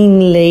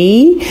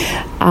mainly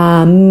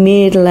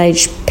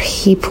middle-aged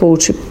people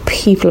to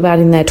people about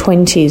in their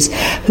 20s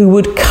who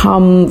would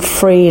come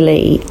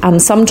freely.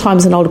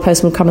 Sometimes an older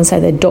person would come and say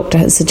their doctor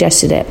has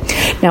suggested it.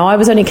 Now, I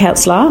was only a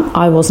counsellor.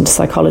 I wasn't a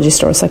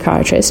psychologist or a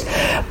psychiatrist.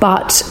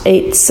 But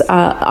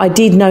I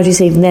did notice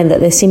even then that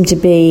there seemed to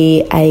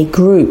be a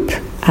group,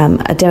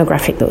 a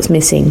demographic that was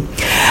missing.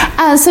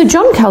 So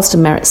John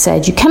Kelston Merritt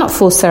said, you cannot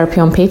force therapy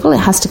on people. It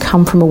has to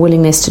come from a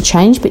willingness to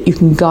change, but you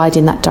can guide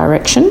in that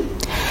direction.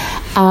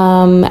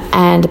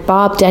 And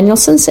Barb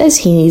Danielson says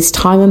he needs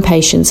time and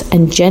patience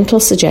and gentle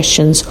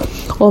suggestions,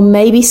 or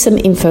maybe some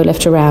info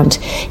left around.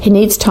 He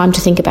needs time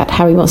to think about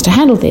how he wants to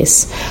handle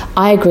this.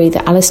 I agree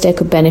that Alistair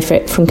could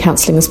benefit from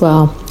counselling as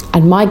well.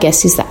 And my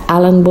guess is that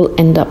Alan will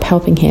end up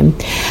helping him.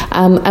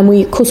 And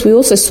we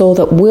also saw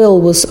that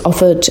Will was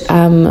offered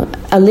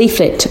a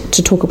leaflet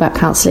to talk about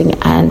counselling,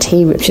 and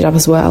he ripped it up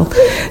as well.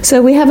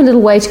 So we have a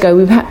little way to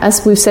go.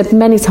 As we've said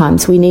many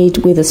times, we need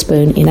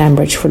Witherspoon in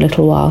Ambridge for a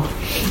little while,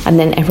 and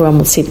then everyone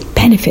will see the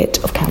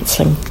benefit of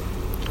counselling.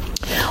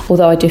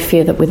 Although I do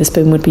fear that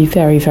Witherspoon would be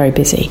very, very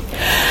busy.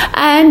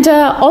 And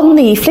on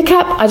the Flick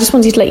app, I just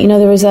wanted to let you know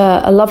there is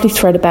a lovely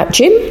thread about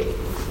Jim.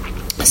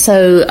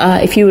 So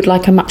if you would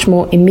like a much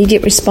more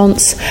immediate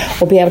response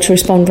or be able to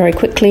respond very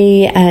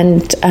quickly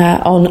and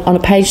on a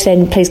page,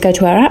 then please go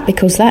to our app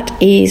because that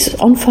is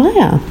on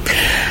fire.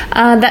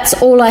 That's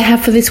all I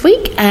have for this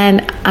week,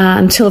 and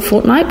until a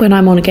fortnight when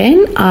I'm on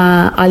again,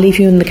 I leave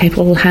you in the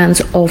capable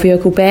hands of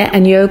Yokel Bear.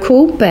 And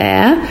Yokel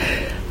Bear,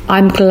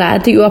 I'm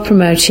glad that you are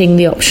promoting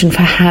the option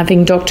for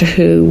having Doctor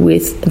Who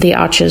with the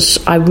Archers.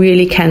 I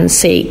really can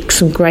see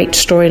some great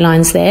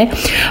storylines there.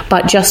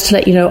 But just to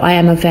let you know, I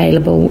am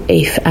available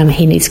if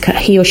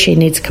he or she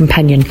needs a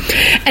companion.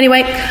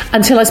 Anyway,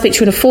 until I speak to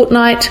you in a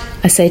fortnight,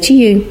 I say to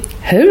you,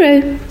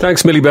 hooroo.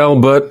 Thanks, Millie Bell,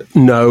 but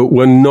no,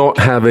 we're not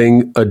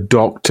having a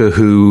Doctor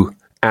Who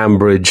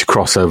Ambridge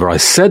crossover. I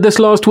said this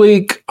last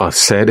week, I'll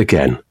say it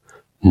again.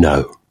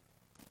 No.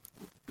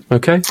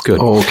 Okay, good.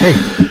 Okay.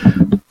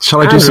 Shall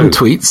I do some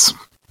tweets?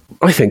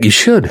 I think you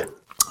should.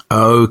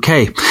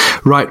 Okay.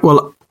 Right.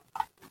 Well,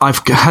 I've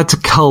had to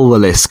cull the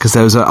list because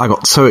I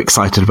got so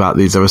excited about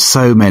these. There were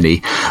so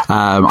many.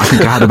 I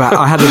think I had about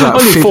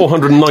only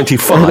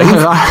 495.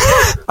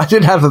 I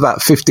did have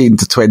about 15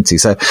 to 20,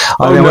 so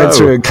I went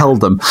through and culled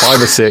them. 5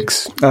 or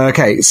 6.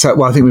 Okay,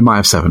 so I think we might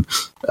have 7.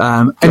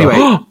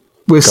 Anyway,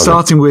 we're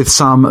starting with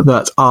some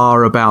that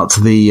are about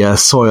the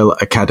Soil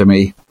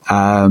Academy,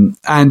 and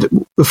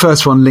the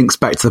first one links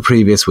back to the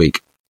previous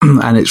week,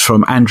 and it's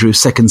from Andrew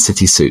Second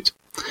City Suit.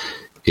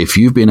 If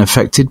you've been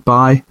affected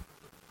by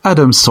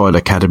Adam's Soil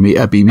Academy,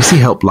 a BBC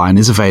helpline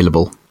is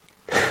available.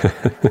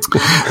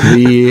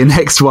 The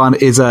next one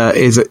is a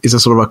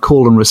sort of a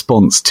call and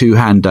response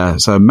two-hander.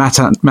 So Matt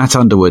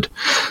Underwood,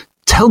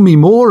 tell me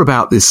more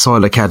about this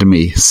Soil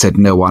Academy, said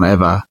no one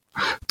ever.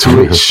 To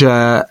which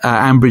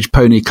Ambridge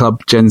Pony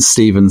Club Jen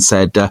Stevens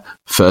said,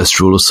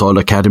 first rule of Soil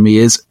Academy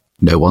is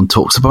no one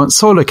talks about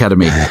Soil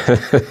Academy.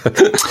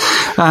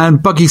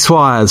 And Buggy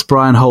Swires,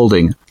 Brian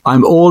Holding,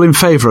 I'm all in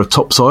favour of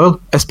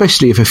topsoil,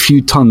 especially if a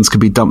few tons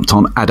could be dumped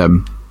on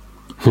Adam.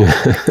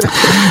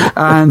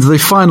 And the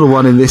final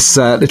one in this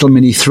little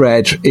mini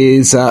thread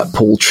is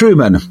Paul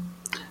Truman.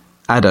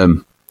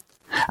 Adam,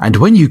 and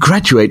when you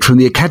graduate from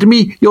the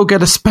academy, you'll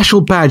get a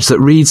special badge that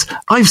reads,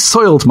 I've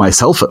soiled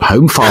myself at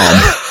home farm.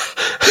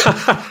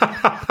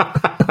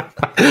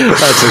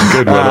 That's a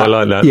good one. I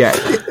like that.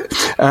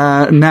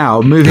 Yeah.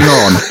 Now, moving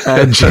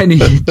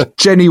on.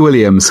 Jenny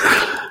Williams.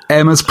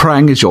 Emma's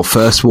prang is your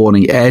first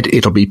warning, Ed.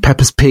 It'll be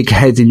Peppa's pig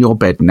head in your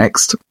bed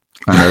next.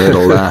 And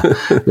a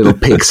little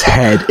pig's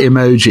head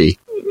emoji.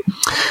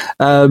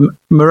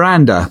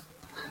 Miranda,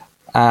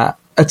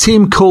 a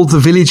team called the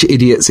Village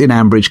Idiots in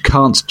Ambridge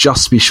can't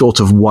just be short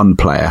of one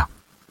player.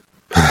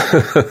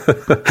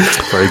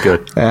 Very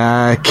good.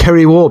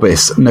 Kerry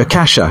Warbis,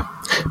 Nakasha,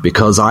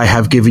 because I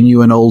have given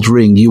you an old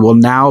ring, you will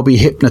now be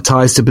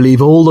hypnotised to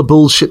believe all the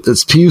bullshit that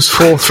spews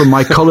forth from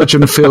my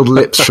collagen-filled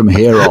lips from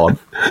here on.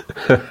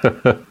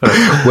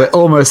 We're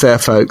almost there,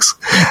 folks.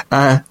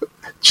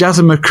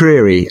 Jasmine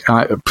McCreary,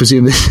 I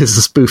presume this is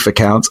a spoof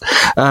account.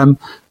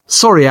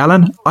 Sorry,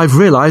 Alan, I've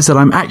realised that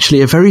I'm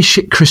actually a very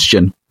shit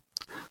Christian.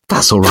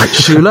 That's all right,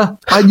 Shula.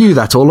 I knew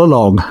that all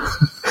along.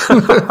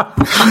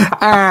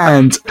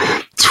 And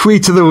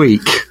tweet of the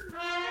week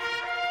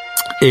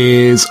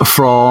is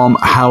from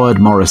Howard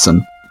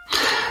Morrison.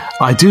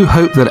 I do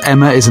hope that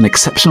Emma is an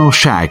exceptional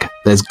shag.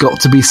 There's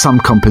got to be some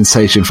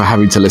compensation for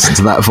having to listen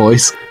to that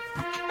voice.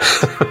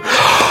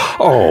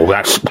 Oh,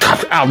 that's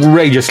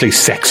outrageously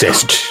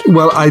sexist.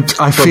 Well, I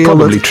feel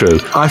probably true.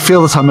 I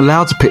feel that I'm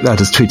allowed to pick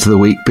that as tweet of the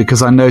week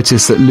because I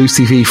noticed that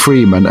Lucy V.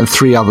 Freeman and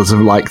 3 others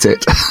have liked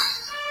it.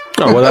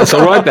 Oh, well, that's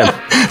all right then.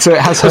 So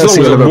it has her as long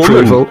seal as of a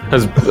approval.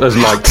 Has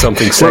liked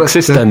something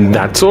sexist, then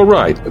that's all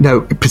right.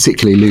 No,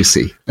 particularly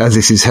Lucy, as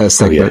this is her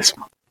segment. Oh, yes.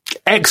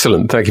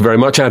 Excellent. Thank you very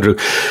much, Andrew.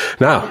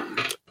 Now,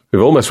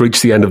 we've almost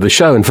reached the end of the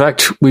show. In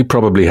fact, we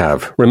probably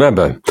have.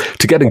 Remember,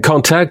 to get in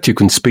contact, you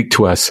can speak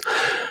to us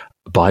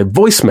by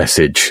voice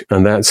message,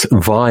 and that's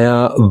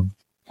via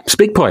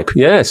SpeakPipe,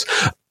 yes,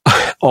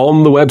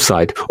 on the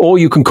website, or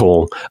you can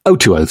call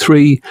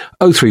 0203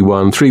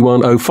 031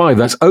 3105.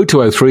 That's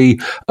 0203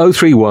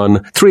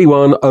 031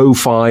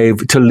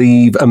 3105 to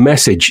leave a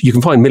message. You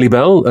can find Millie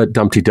Bell at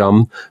Dumpty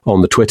Dum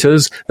on the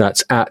Twitters.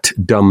 That's at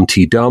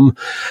Dumpty Dum.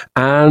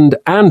 And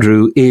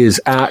Andrew is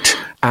at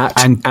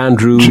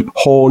Andrew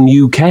Horn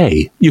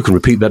UK. You can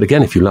repeat that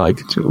again if you like.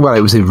 Well,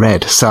 it was in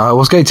red, so I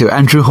was going to.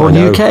 Andrew Horn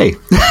UK.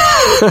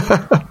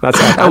 That's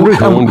Andrew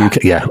Horn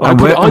UK. Yeah, I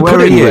put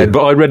it in red,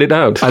 but I read it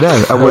out. I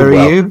know. And where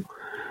are you?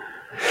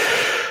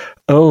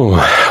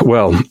 Oh,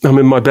 well, I'm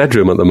in my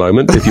bedroom at the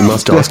moment, if you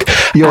must ask.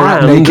 You're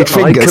at Naked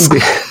Fingers.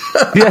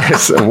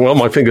 Yes, well,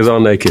 my fingers are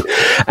naked.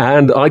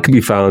 And I can be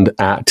found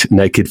at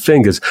Naked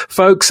Fingers.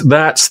 Folks,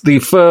 that's the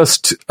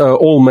first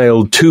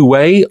all-male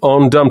two-way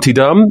on Dumpty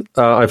Dum.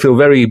 I feel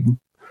very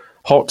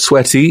hot,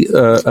 sweaty,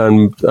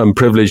 and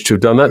privileged to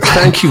have done that.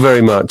 Thank you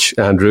very much,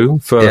 Andrew,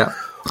 for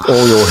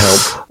all your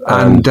help.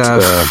 And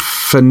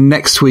for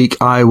next week,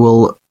 I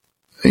will,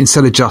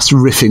 instead of just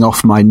riffing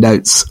off my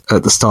notes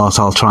at the start,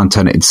 I'll try and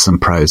turn it into some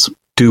prose.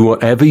 Do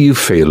whatever you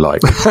feel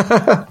like.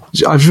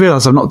 I've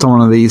realised I've not done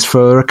one of these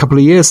for a couple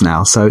of years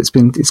now, so it's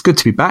good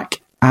to be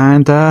back,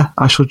 and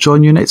I shall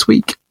join you next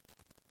week.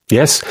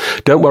 Yes,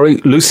 don't worry.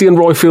 Lucy and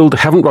Royfield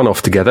haven't run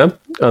off together,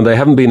 and they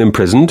haven't been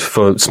imprisoned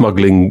for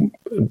smuggling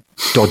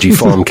dodgy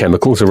farm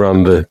chemicals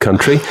around the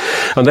country,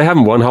 and they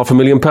haven't won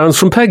 £500,000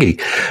 from Peggy.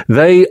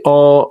 They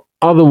are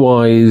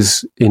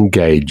otherwise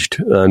engaged,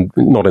 and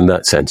not in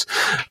that sense.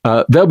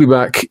 They'll be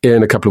back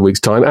in a couple of weeks'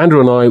 time. Andrew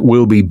and I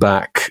will be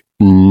back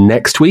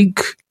next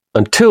week.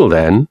 Until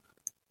then,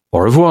 au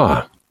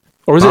revoir.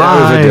 Or is it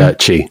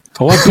arrivederci?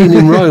 Oh, I've been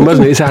in Rome,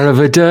 hasn't it? It's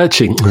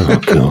arrivederci. Oh,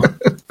 God.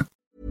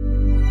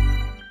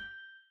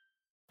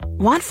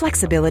 Want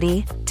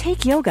flexibility?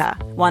 Take yoga.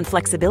 Want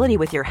flexibility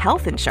with your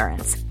health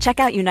insurance? Check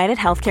out United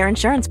Healthcare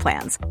Insurance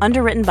Plans.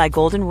 Underwritten by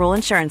Golden Rule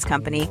Insurance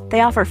Company,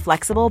 they offer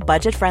flexible,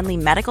 budget-friendly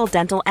medical,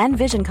 dental, and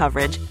vision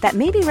coverage that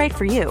may be right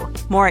for you.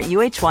 More at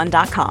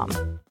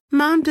UH1.com.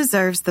 Mom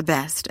deserves the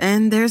best,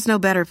 and there's no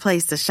better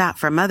place to shop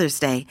for Mother's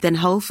Day than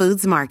Whole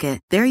Foods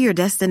Market. They're your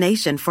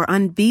destination for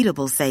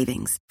unbeatable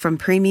savings, from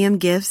premium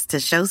gifts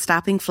to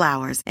show-stopping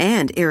flowers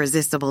and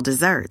irresistible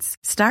desserts.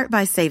 Start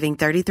by saving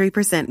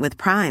 33% with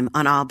Prime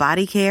on all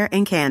body care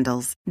and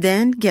candles.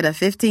 Then get a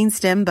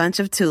 15-stem bunch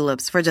of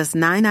tulips for just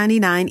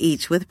 $9.99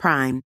 each with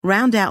Prime.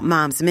 Round out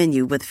Mom's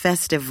menu with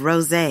festive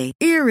rosé,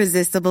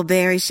 irresistible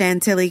berry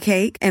chantilly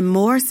cake, and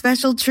more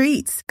special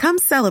treats. Come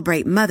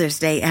celebrate Mother's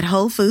Day at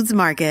Whole Foods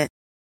Market.